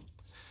hymnal.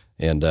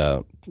 And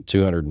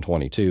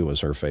 222 was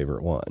her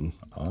favorite one.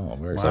 Oh,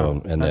 very Wow,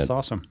 cool. and that's that-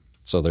 awesome.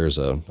 So there's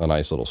a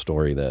nice little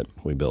story that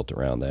we built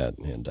around that,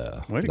 and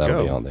Way to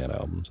that'll be go. on that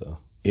album. So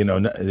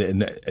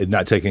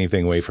Not take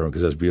anything away from it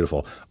because that's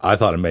beautiful. I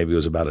thought maybe it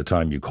was about a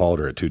time you called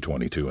her at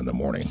 2:22 in the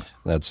morning.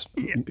 that's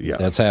Yeah.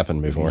 that's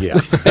happened before. Yeah.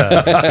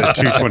 The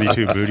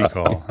 222 booty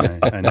call.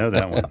 I know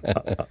that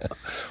one.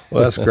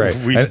 Well, that's great.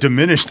 We've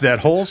diminished that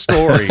whole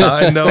story.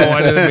 I know.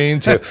 I didn't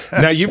mean to.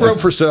 Now, you wrote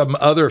for some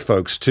other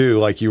folks, too,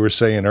 like you were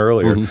saying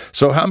earlier.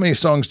 So how many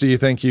songs do you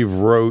think you've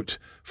wrote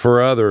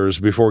for others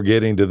before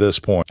getting to this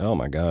point? Oh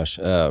my gosh.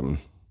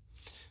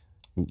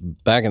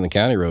 Back in the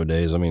County Road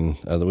days, I mean,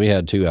 we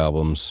had 2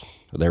 albums.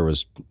 There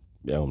was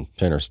 10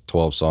 or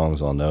 12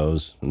 songs on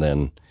those, and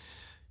then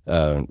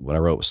when I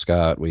wrote with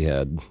Scott, we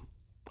had,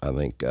 I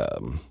think, I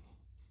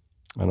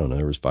don't know,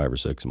 there was 5 or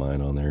 6 of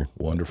mine on there,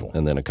 Wonderful.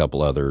 and then a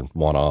couple other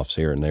one-offs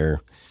here and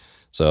there.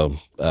 So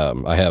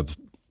I have,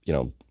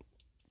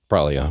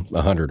 probably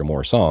 100 or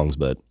more songs,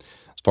 but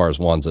as far as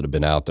ones that have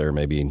been out there,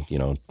 maybe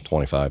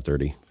 25,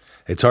 30.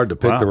 It's hard to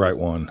pick Wow. the right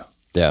one.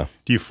 Yeah.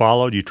 Do you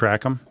follow? Do you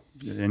track them?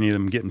 Any of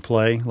them get in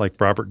play like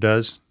Robert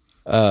does?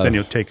 Then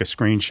he'll take a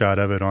screenshot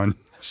of it on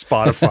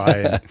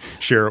Spotify and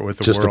share it with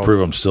the Just world. to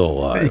prove I'm still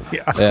alive.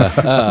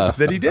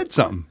 that he did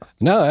something.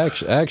 No,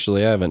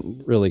 actually, I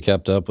haven't really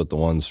kept up with the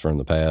ones from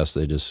the past.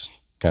 They just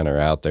kind of are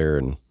out there,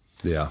 and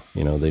Yeah.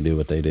 they do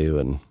what they do.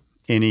 And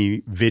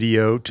Any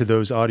video to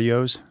those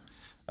audios?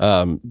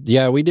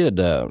 yeah, we did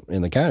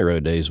in the County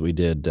Road days. We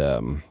did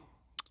a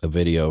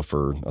video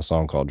for a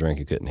song called "Drink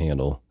You Couldn't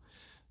Handle,"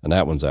 and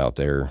that one's out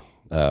there.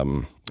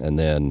 And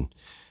then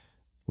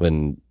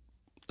when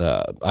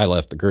I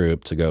left the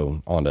group to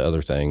go on to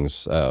other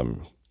things,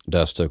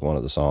 Dust took one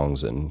of the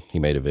songs and he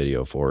made a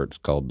video for it. It's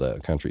called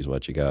 "Country's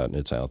What You Got," and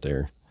it's out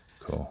there.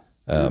 Cool.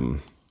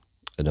 And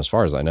as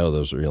far as I know,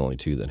 those are the only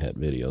 2 that had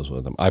videos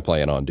with them. I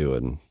plan on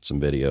doing some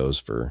videos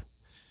for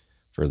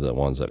the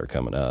ones that are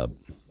coming up.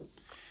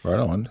 Right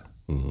on.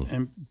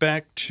 And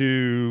back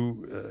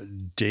to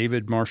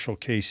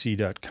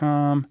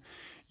davidmarshallkc.com.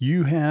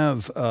 You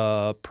have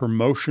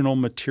promotional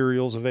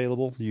materials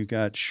available. You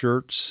got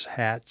shirts,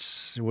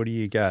 hats. What do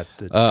you got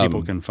that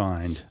people can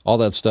find? All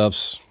that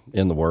stuff's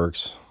in the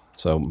works.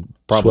 So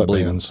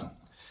probably Sweatbands.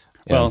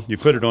 Well, you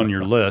put it on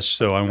your list,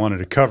 so I wanted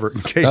to cover it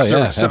in case there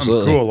was something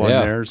absolutely. cool on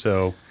Yeah. there.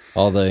 So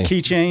all the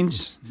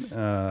keychains,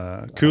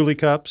 coolie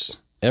cups.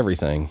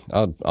 everything.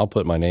 I'll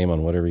put my name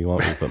on whatever you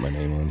want me to put my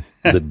name on.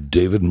 The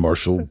David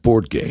Marshall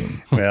board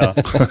game. Well,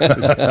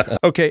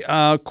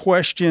 okay.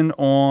 Question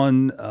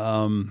on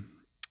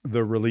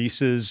the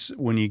releases.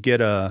 When you get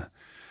a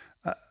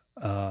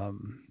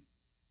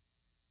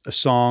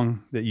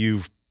song that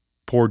you've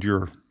poured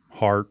your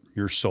heart,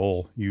 your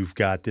soul, you've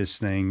got this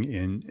thing,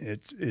 and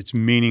it's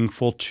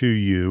meaningful to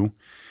you,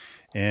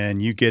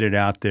 and you get it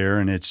out there,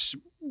 and it's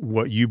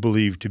what you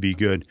believe to be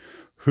good.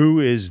 Who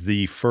is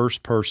the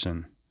first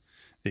person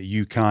that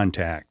you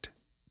contact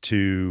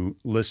to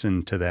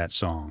listen to that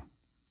song?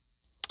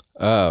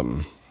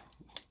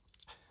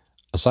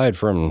 Aside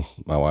from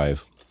my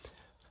wife,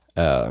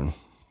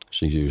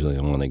 she's usually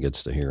the one that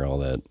gets to hear all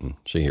that, and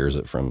she hears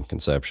it from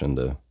conception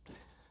to,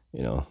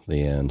 the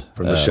end.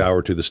 From the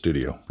shower to the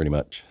studio. Pretty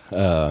much.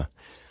 But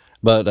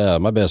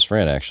my best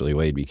friend, actually,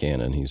 Wade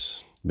Buchanan,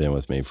 he's been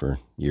with me for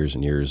years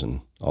and years,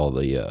 and all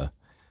the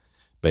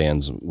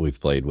bands we've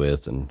played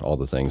with and all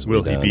the things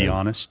Will we've done. he be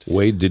honest?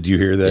 Wade, did you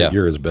hear that? Yeah.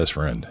 You're his best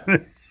friend.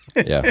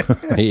 Yeah.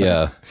 He,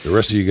 The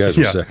rest of you guys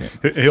are second.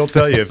 He'll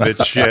tell you if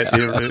it's shit.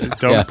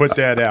 Don't Yeah. put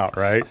that out,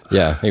 right?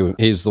 yeah,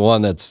 he's the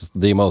one that's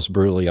the most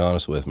brutally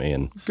honest with me.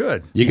 And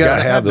Good. You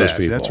gotta have those that.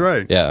 people. That's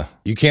right. yeah,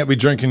 You can't be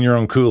drinking your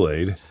own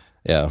Kool-Aid.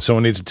 yeah,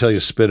 Someone needs to tell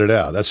you spit it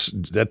out.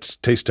 That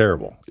tastes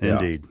terrible. Yeah.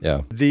 Indeed.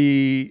 yeah.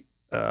 The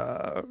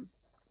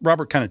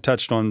Robert kind of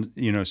touched on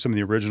some of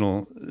the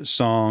original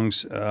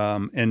songs,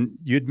 and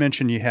you'd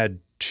mentioned you had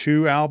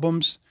 2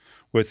 albums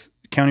with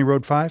County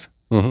Road 5.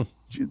 Mhm.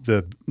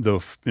 The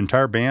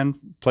entire band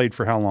played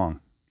for how long?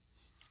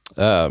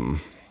 I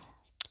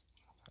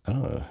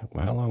don't know.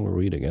 How long were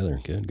we together?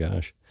 Good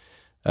gosh.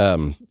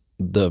 I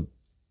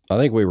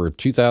think we were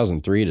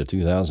 2003 to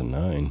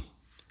 2009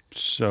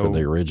 So for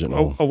the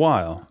original. a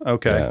while.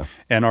 Okay. Yeah.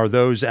 And are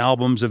those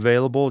albums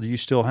available? Do you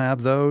still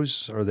have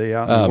those? Are they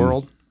out in the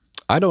world?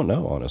 I don't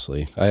know,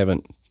 honestly. I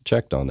haven't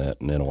checked on that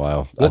in a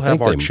while. We'll I have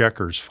think our they,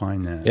 checkers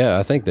find that. Yeah,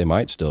 I think they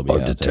might still be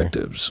Our out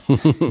detectives.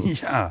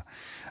 Yeah.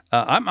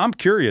 I'm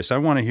curious. I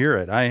want to hear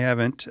it. I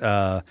haven't.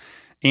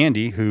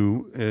 Andy,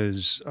 who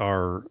is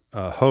our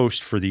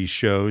host for these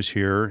shows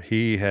here,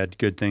 he had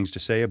good things to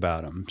say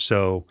about them.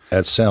 So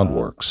At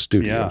Soundworks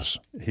yeah, Studios.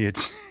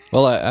 it's there.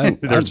 Well, I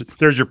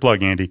there's your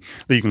plug, Andy.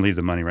 You can leave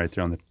the money right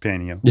there on the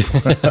panio.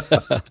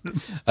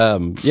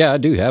 yeah, I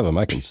do have them.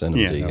 I can send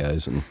them Yeah. to you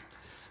guys. And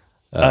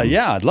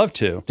Yeah, I'd love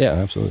to. yeah,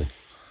 absolutely.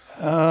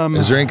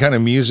 Is there any kind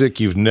of music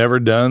you've never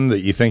done that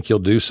you think you'll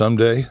do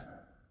someday?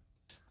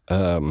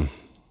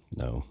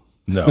 No,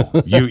 No.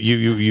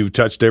 You've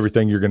touched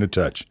everything you're going to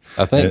touch.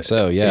 I think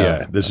so.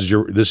 Yeah, This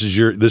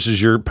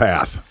is your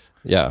path.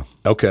 yeah,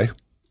 Okay.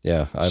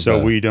 yeah.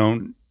 So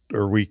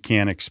we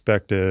can't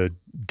expect a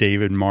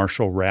David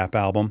Marshall rap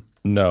album.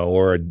 No,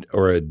 or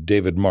a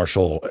David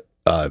Marshall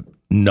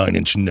 9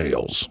 Inch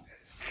Nails.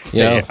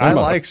 Hey, I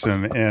like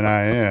some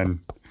NIN.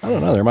 I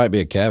don't know. There might be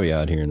a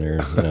caveat here and there.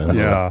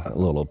 Yeah. a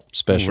little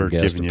special We're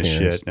guest giving you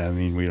appearance. shit. I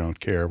mean, we don't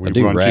care. We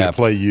do want you to rap.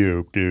 play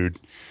you, dude.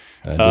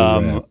 I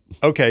do rap.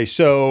 Okay,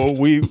 so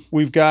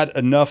we've got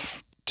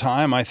enough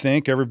time. I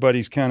think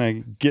everybody's kind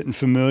of getting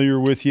familiar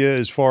with you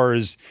as far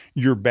as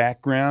your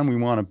background. We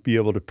want to be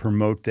able to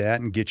promote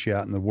that and get you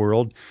out in the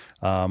world.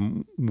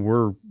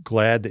 We're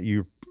glad that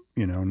you're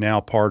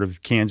now part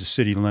of Kansas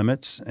City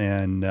Limits,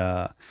 and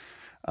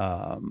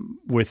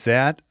with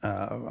that,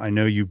 I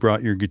know you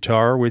brought your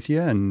guitar with you,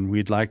 and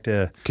we'd like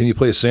to Can you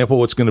play a sample?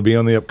 What's going to be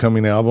on the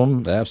upcoming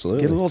album?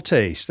 Absolutely. get a little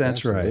taste.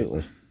 That's Absolutely.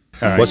 right.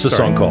 All right. What's the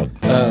sorry. song called?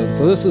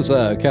 So this is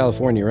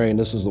California Rain.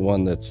 This is the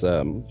one that's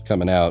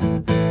coming out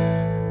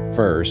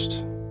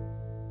first.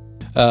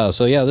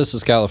 So yeah, this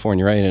is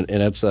California Rain,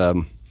 and it's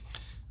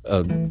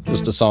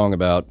just a song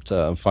about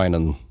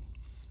finding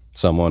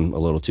someone a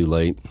little too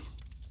late,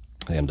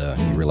 and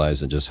you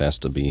realize it just has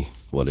to be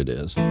what it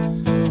is.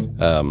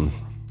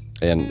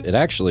 And it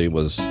actually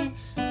was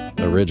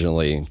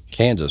originally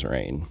Kansas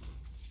Rain,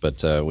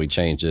 but we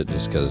changed it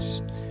just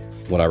because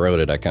when I wrote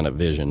it, I kind of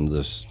visioned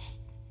this,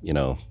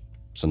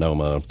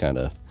 Sonoma kind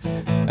of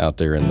out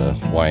there in the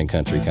wine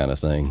country kind of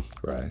thing.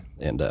 Right.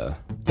 And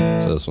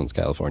so this one's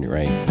California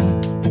Rain.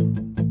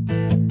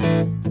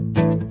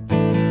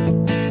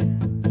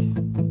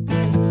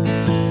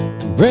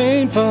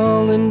 Rain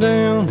falling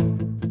down,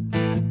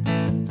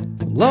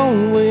 a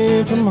long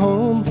way from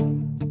home.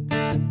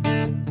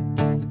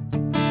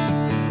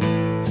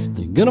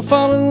 You're gonna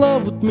fall in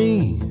love with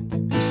me.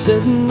 You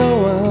said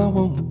no, I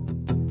won't.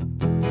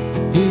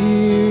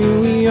 Here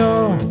we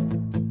are,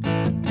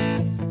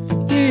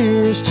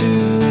 years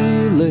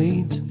too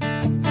late.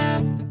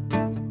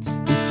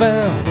 We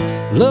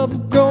found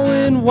love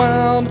growing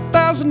wild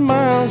 1,000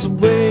 miles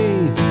away.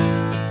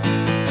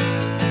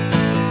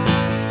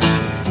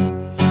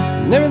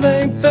 and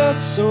everything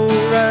felt so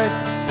right.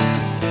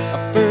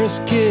 Our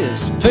first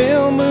kiss,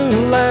 pale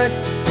moonlight,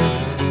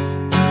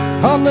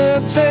 on the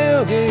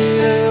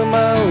tailgate of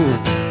my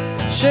old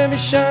Chevy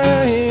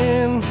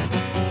Cheyenne.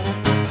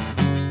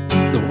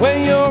 The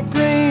way your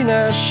green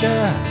eyes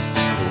shine,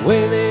 the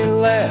way they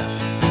laugh,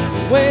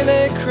 the way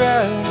they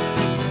cry.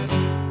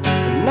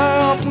 And I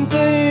often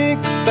think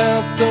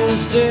about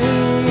those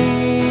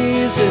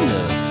days in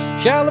the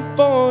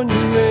California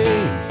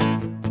rain.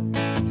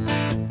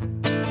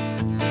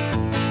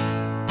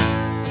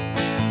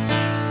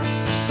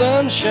 The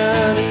sun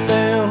shining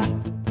down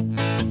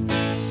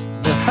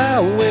the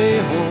highway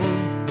home.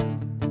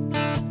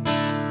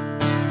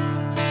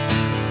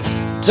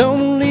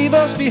 Don't leave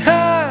us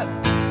behind,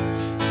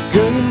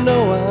 girl, you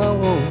know I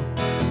won't.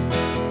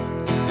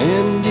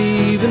 And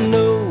even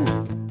though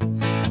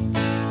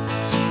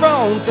it's the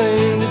wrong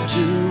thing to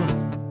do,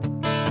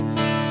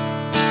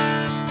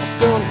 I'm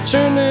gonna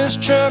turn this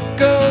truck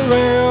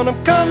around,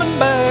 I'm coming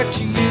back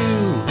to you.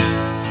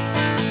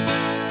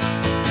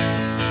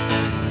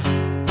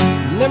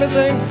 And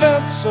everything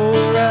felt so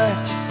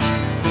right.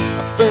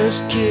 Our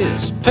first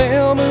kiss,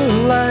 pale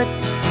moonlight,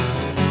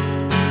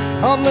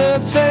 on the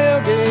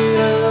tailgate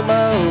of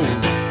my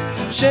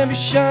old Chevy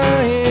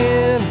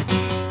Cheyenne.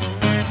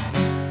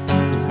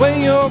 The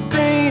way your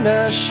green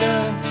eyes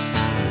shine,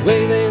 the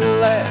way they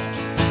laugh,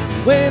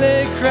 the way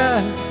they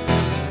cry.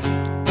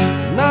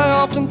 And I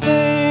often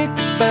think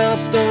about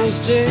those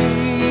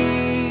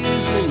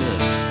days in the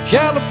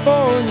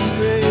California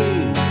rain.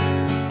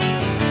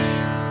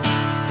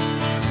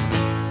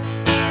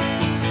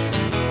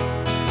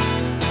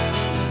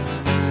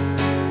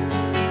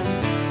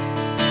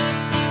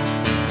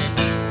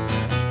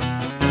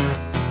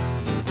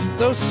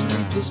 Those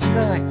sleepless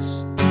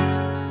nights,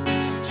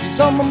 she's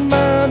on my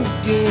mind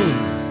again.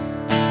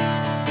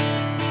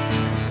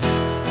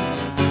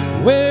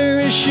 Where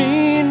is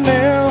she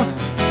now?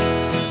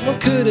 What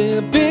could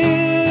it be?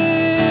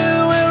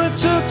 Well, it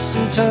took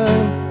some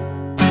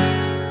time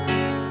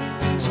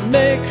to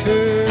make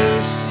her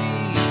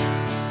see.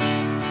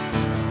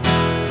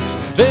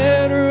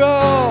 Better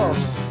off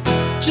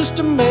just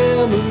a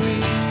memory.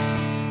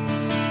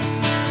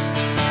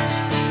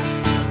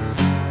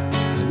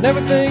 And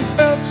everything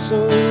felt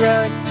so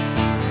right.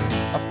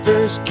 Our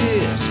first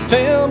kiss,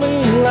 pale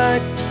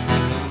moonlight,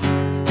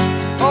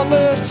 on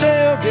the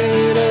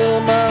tailgate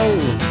of my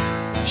old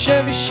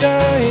Chevy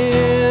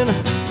Cheyenne.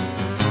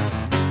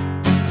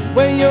 The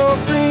way your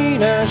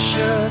green eyes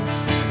shine,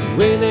 the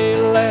way they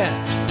laugh,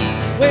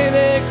 the way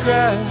they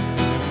cry.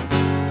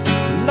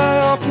 And I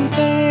often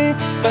think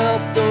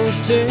about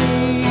those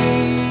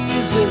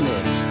days in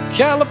the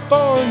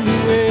California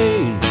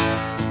rain.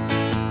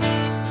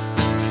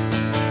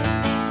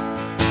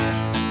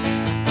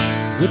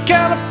 The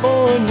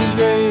California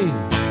rain.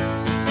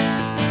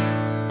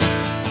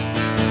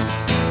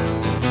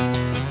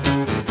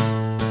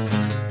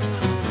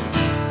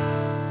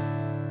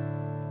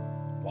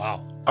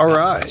 Wow. All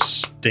right.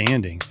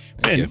 Outstanding.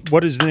 Thank you. And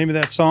what is the name of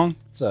that song?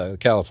 It's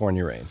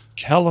California Rain.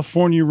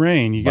 California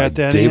Rain. You got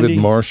that, David Andy?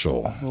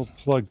 Marshall. We'll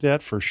plug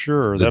that for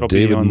sure. The That'll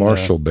David be on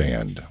Marshall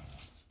Band.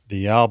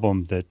 the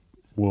album that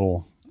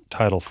we'll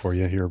title for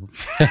you here,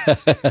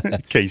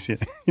 Casey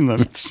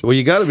Limits. Well,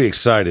 you got to be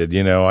excited.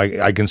 You know,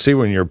 I can see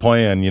when you're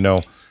playing, you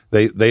know,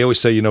 they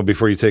always say, you know,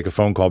 before you take a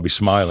phone call, be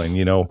smiling,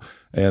 you know.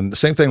 And the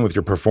same thing with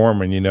your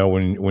performing, you know,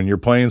 when you're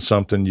playing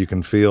something, you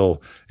can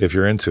feel if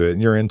you're into it,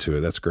 and you're into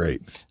it. That's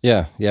great.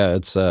 Yeah,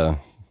 it's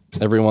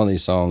every one of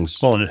these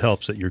songs. Well, and it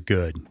helps that you're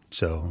good.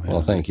 So,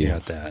 Well, thank you.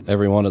 Got that.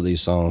 Every one of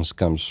these songs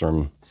comes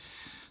from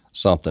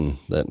something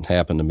that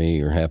happened to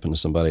me or happened to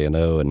somebody I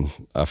know, and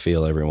I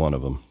feel every one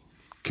of them.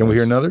 Can we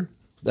hear another?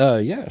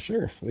 Yeah,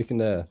 sure. We can.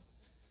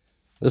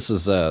 This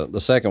is the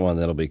second one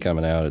that'll be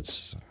coming out.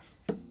 It's,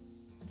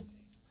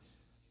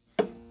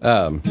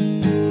 yeah,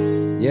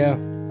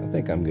 I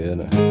think I'm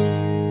good.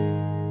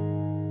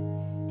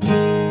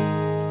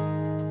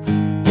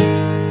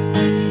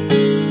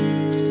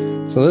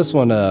 So this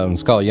one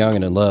is called Young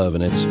and in Love,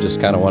 and it's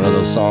just kind of one of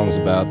those songs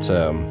about,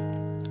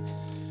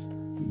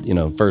 you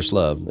know, first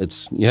love.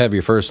 It's, you have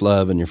your first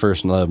love, and your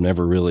first love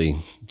never really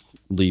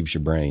leaves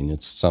your brain.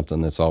 It's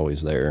something that's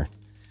always there.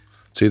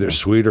 It's either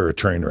sweet or a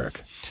train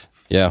wreck.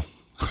 Yeah.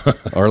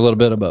 Or a little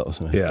bit of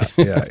both. Yeah.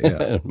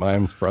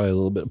 Mine's probably a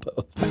little bit of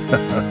both.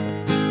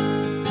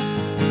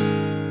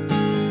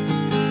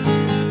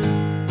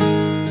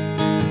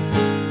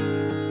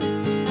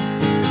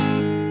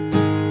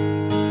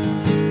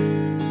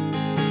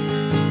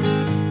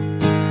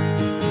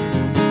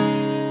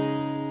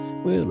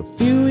 Well, a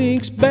few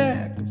weeks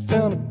back, I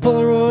found a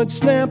Polaroid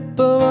snap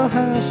of a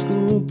high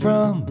school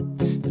prom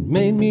that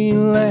made me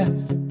laugh.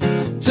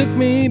 Took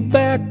me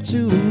back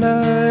to a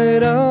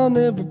night I'll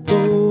never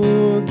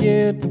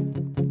forget.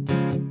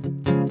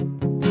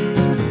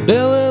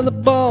 Belle of the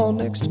ball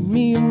next to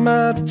me and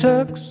my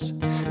tux.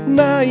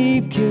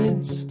 Naive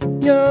kids,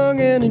 young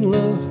and in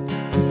love.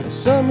 A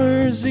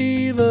summer's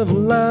eve of a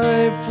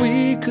life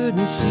we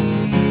couldn't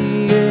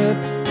see yet.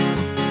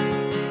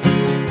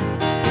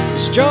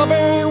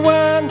 Strawberry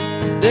wine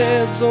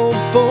Dad's old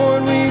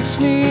born, we'd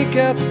sneak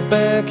out the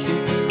back,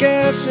 hit the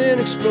gas and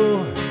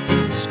explore.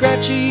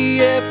 Scratchy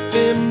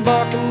FM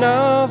barking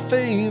our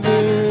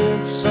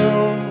favorite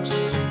songs.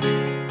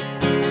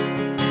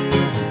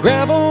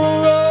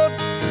 Gravel road,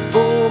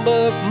 full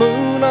buck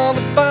moon, all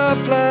the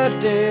firefly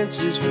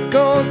dances were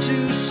gone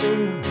too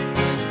soon.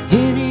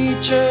 In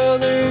each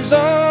other's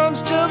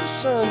arms till the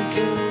sun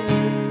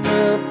came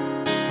up.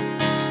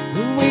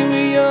 When we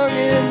were young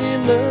and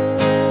in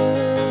love.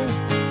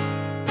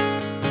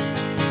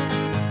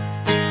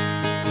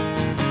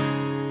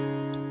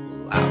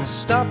 Well, I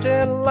stopped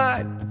at a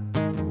light,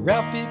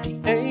 Route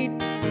 58,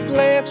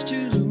 glanced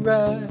to the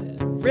right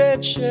at a red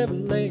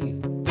Chevrolet.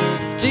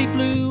 Deep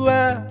blue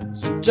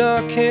eyes and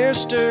dark hair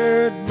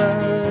stirred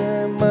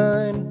my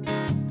mind.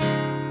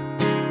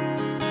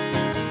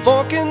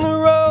 Fork in the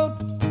road,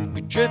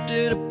 we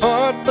drifted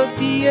apart, but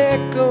the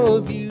echo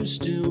of you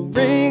still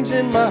rings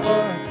in my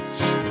heart.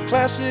 A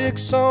classic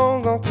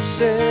song on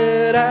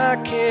cassette I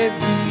can't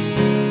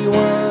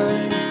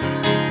rewind.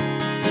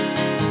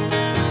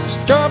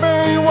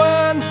 Strawberry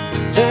wine,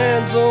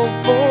 Dad's old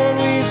Ford,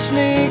 we'd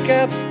sneak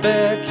out the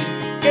back,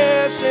 hit the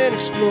gas and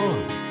explore.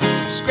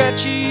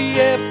 Scratchy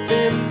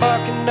FM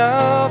barking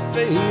our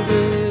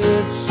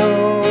favorite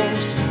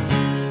songs.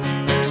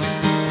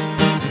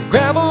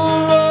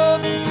 Gravel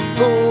road,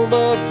 full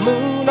buck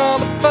moon, all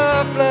the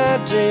firefly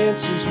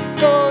dances were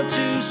gone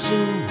too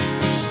soon.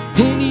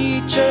 In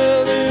each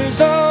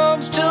other's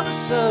arms till the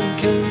sun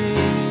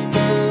came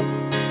up.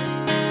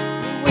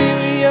 We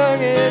were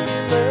young and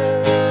in love.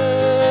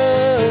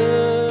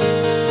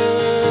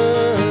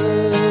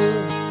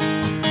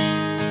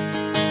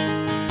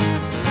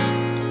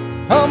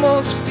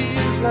 Almost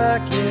feels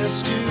like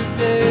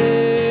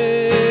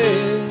yesterday.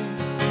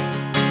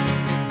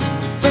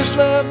 First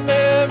love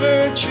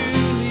never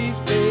truly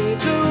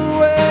fades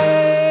away.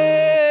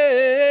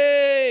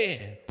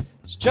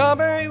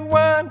 Strawberry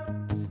wine,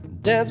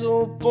 Dad's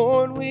old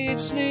Ford, we'd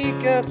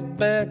sneak out the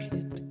back,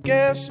 hit the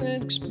gas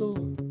and explore.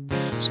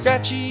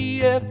 Scratchy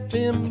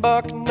FM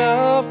barking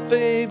our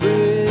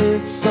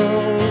favorite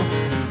song.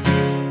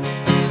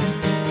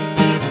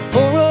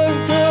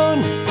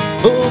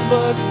 Full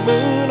buck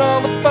moon,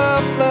 all the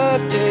firefly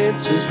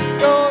dances were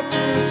gone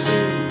too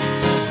soon.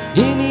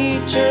 In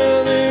each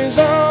other's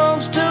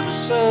arms till the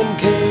sun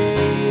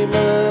came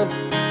up.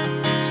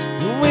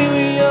 We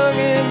were young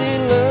and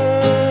in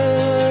love.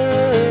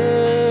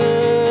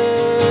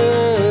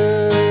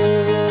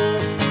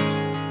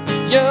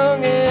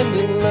 Young and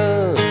in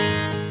love.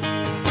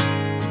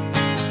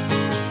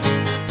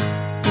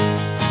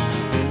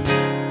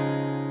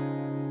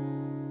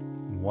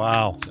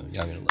 Wow.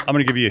 Young and in love. I'm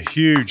going to give you a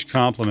huge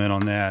compliment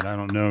on that. I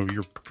don't know,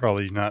 you're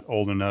probably not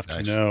old enough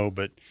to know,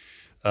 but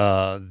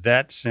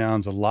that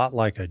sounds a lot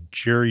like a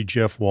Jerry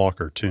Jeff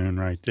Walker tune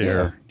right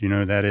there. Yeah. Do you know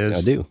who that is?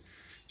 I do.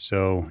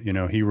 So, you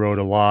know, he wrote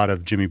a lot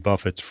of Jimmy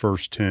Buffett's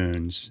first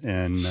tunes,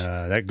 and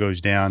that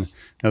goes down.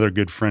 Another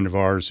good friend of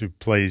ours who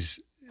plays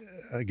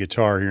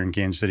guitar here in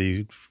Kansas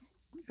City,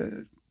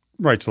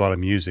 writes a lot of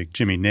music,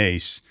 Jimmy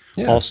Nace.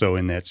 Yeah. Also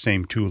in that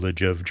same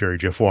toolage of Jerry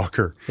Jeff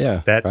Walker.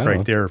 Yeah, That right right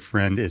on. there,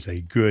 friend, is a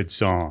good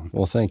song.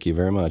 Well, thank you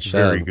very much.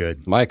 Very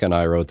good. Mike and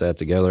I wrote that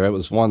together. It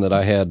was one that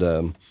I had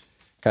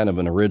kind of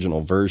an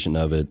original version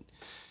of it,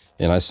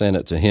 and I sent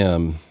it to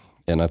him,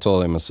 and I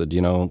told him, I said,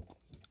 you know,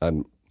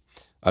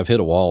 I've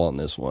hit a wall on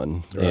this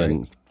one,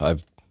 and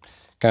I've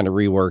kind of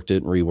reworked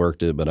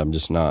it, but I'm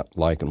just not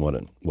liking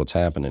what's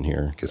happening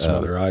here. Get some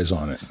other eyes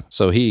on it.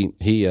 So he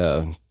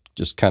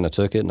just kind of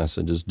took it, and I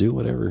said, just do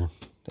whatever.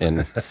 And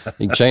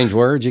you can change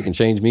words, you can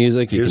change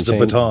music. Here's the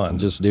change, baton.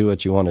 Just do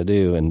what you want to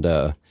do, and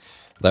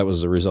that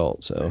was the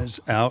result. So It's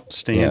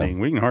outstanding.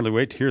 We can hardly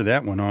wait to hear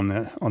that one on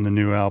the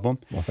new album.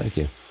 well, thank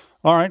you.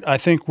 All right, I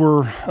think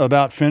we're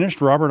about finished.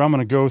 Robert, I'm going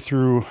to go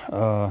through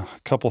a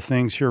couple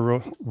things here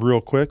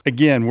real quick.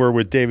 Again, we're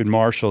with David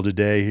Marshall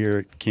today here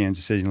at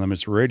Kansas City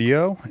Limits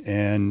Radio,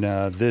 and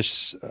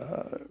this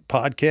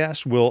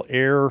podcast will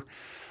air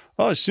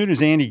as soon as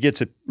Andy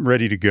gets it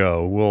ready to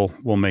go.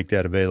 We'll make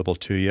that available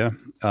to you.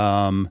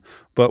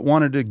 But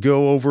wanted to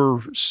go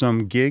over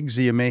some gigs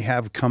that you may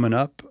have coming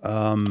up.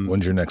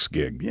 When's your next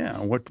gig? Yeah,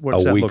 what's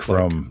A that week look like?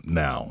 from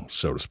now,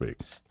 so to speak.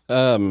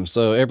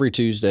 So every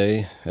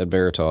Tuesday at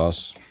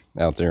Veritas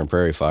out there in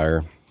Prairie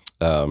Fire,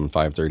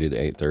 5:30 to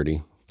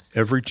 8:30.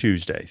 Every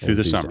Tuesday through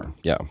the Tuesday. summer.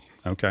 Yeah.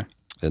 Okay.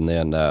 And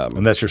then,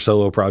 And that's your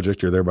solo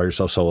project? You're there by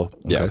yourself solo?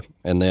 yeah. Okay.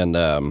 And then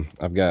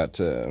I've got,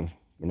 let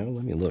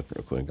me look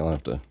real quick. I'll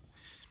have to,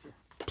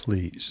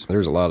 Please.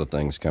 there's a lot of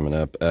things coming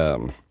up.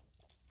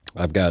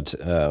 I've got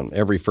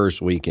every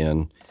first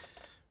weekend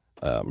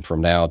from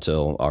now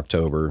till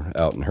October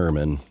out in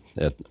Herman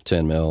at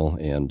 10 Mil.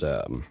 And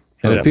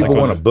And if people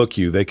want to book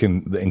you, they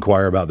can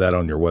inquire about that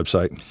on your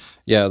website?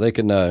 yeah, they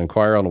can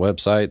inquire on the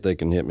website. They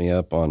can hit me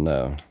up on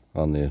the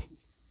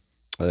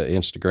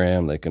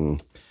Instagram. They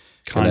can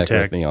connect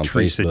Contact with me on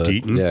Teresa Facebook.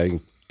 Deaton. Yeah, you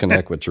can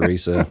connect with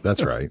Teresa.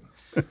 That's right.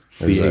 There's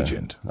The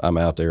agent. I'm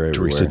out there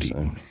everywhere. Teresa so,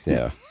 Deaton.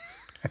 yeah.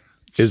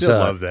 Still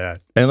love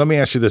that. And let me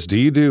ask you this: do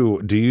you do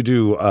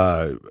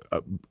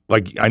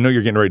like, I know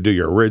you're getting ready to do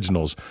your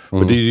originals,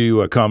 but do you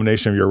do a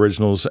combination of your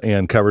originals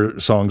and cover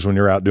songs when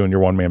you're out doing your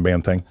one-man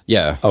band thing?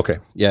 Yeah. Okay.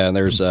 Yeah, and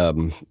there's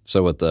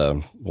so with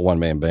the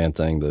one-man band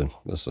thing,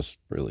 this is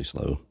really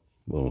slow.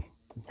 Who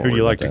do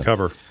you like to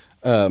cover?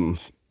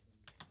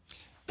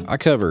 I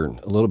cover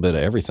a little bit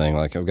of everything.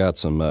 Like I've got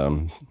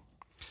some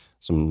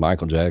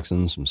Michael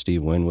Jackson, some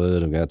Steve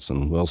Winwood. I've got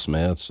some Will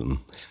Smith,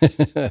 some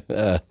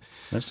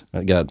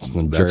I got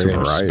some That's Dre. a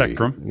variety.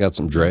 Spectrum. I got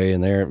some Dre in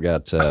there. I've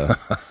got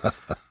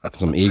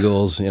some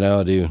Eagles. You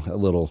know, I do a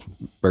little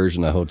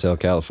version of Hotel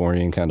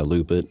California and kind of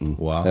loop it and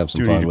have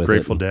some Do fun any with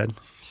Grateful it. Dead?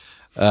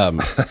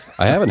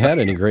 I haven't had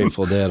any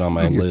Grateful Dead on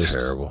my You're list,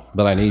 terrible.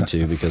 but I need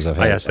to because I've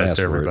I had ask that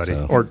to for it, everybody.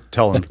 so. Or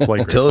tell them to play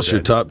Grateful Tell us your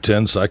Dead. top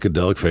 10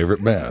 psychedelic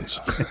favorite bands.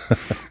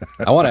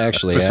 I want to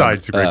actually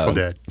Besides add, the Grateful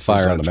Dead.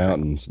 Fire on the Besides-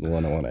 Mountains, the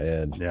one I want to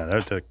add. Yeah,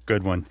 that's a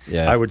good one.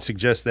 Yeah. I would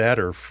suggest that,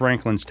 or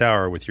Franklin's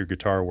Tower with your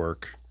guitar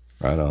work.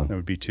 Right on. That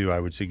would be two I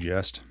would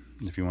suggest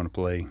if you want to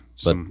play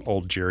some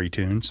old Jerry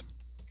tunes.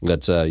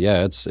 That's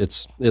yeah,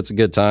 it's a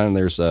good time.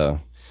 There's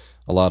a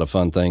lot of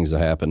fun things that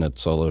happen at the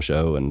solo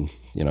show, and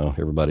you know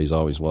everybody's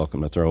always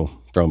welcome to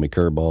throw me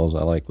curveballs.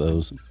 I like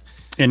those.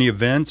 Any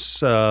events,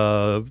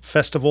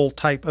 festival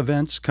type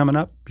events coming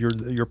up?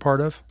 You're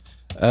part of?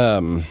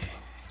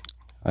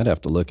 I'd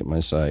have to look at my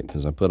site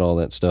because I put all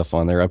that stuff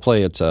on there. I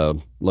play at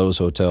Lowe's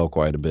Hotel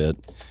quite a bit.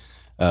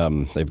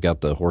 They've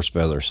got the Horse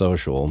Feather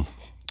Social,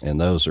 and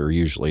those are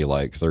usually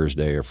like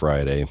Thursday or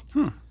Friday.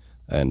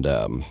 And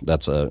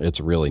it's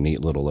a really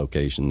neat little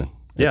location.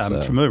 Yeah, It's,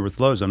 I'm familiar with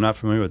Lowe's. I'm not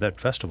familiar with that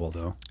festival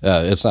though.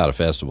 It's not a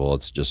festival.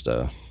 It's just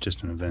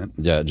Just an event.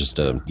 just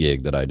a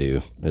gig that I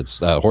do. It's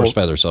Horse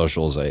Feather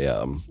Social is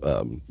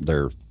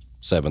their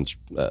seventh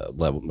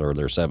level or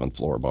their seventh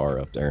floor bar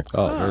up there.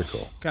 Oh, very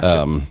cool.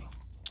 Gotcha.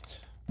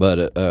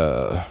 But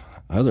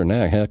other than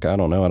that, heck, I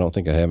don't know. I don't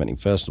think I have any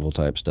festival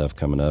type stuff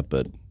coming up,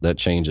 but that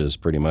changes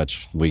pretty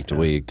much week to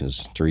week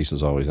because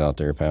Teresa's always out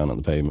there pounding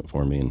the pavement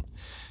for me.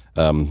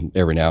 And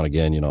every now and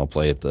again, you know, I'll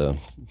play at the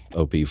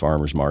OP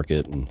Farmers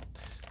Market, and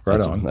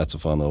that's a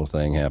fun little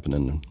thing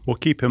happening. We'll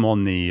keep him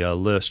on the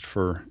list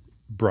for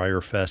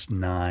Briarfest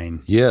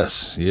 9.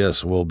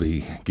 Yes, we'll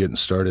be getting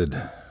started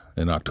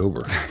in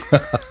October.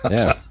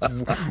 Yeah,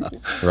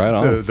 right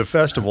on. The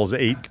festival's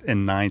 8th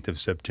and 9th of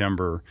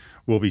September.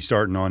 We'll be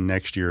starting on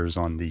next year's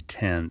on the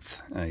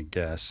 10th, I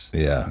guess.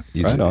 Yeah,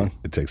 Right on.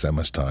 It takes that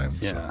much time.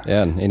 so. Yeah.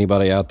 Yeah, and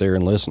anybody out there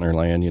in listener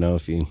land, you know,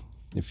 if you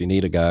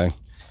need a guy,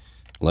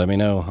 let me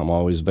know. I'm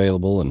always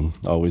available and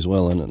always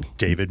willing. And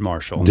David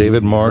Marshall.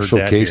 David Marshall,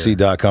 Heard that here.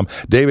 KC.com.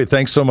 David,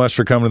 thanks so much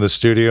for coming to the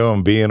studio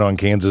and being on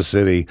Kansas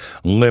City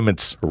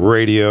Limits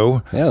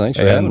Radio. yeah, thanks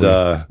for having me.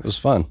 It was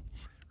fun.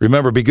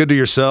 Remember, be good to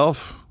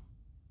yourself,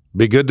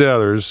 be good to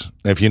others.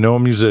 If you know a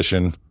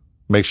musician,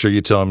 make sure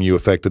you tell them you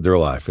affected their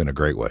life in a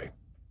great way.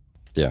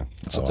 Yeah,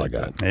 That's I'll all I take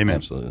got. that. Amen.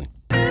 Absolutely.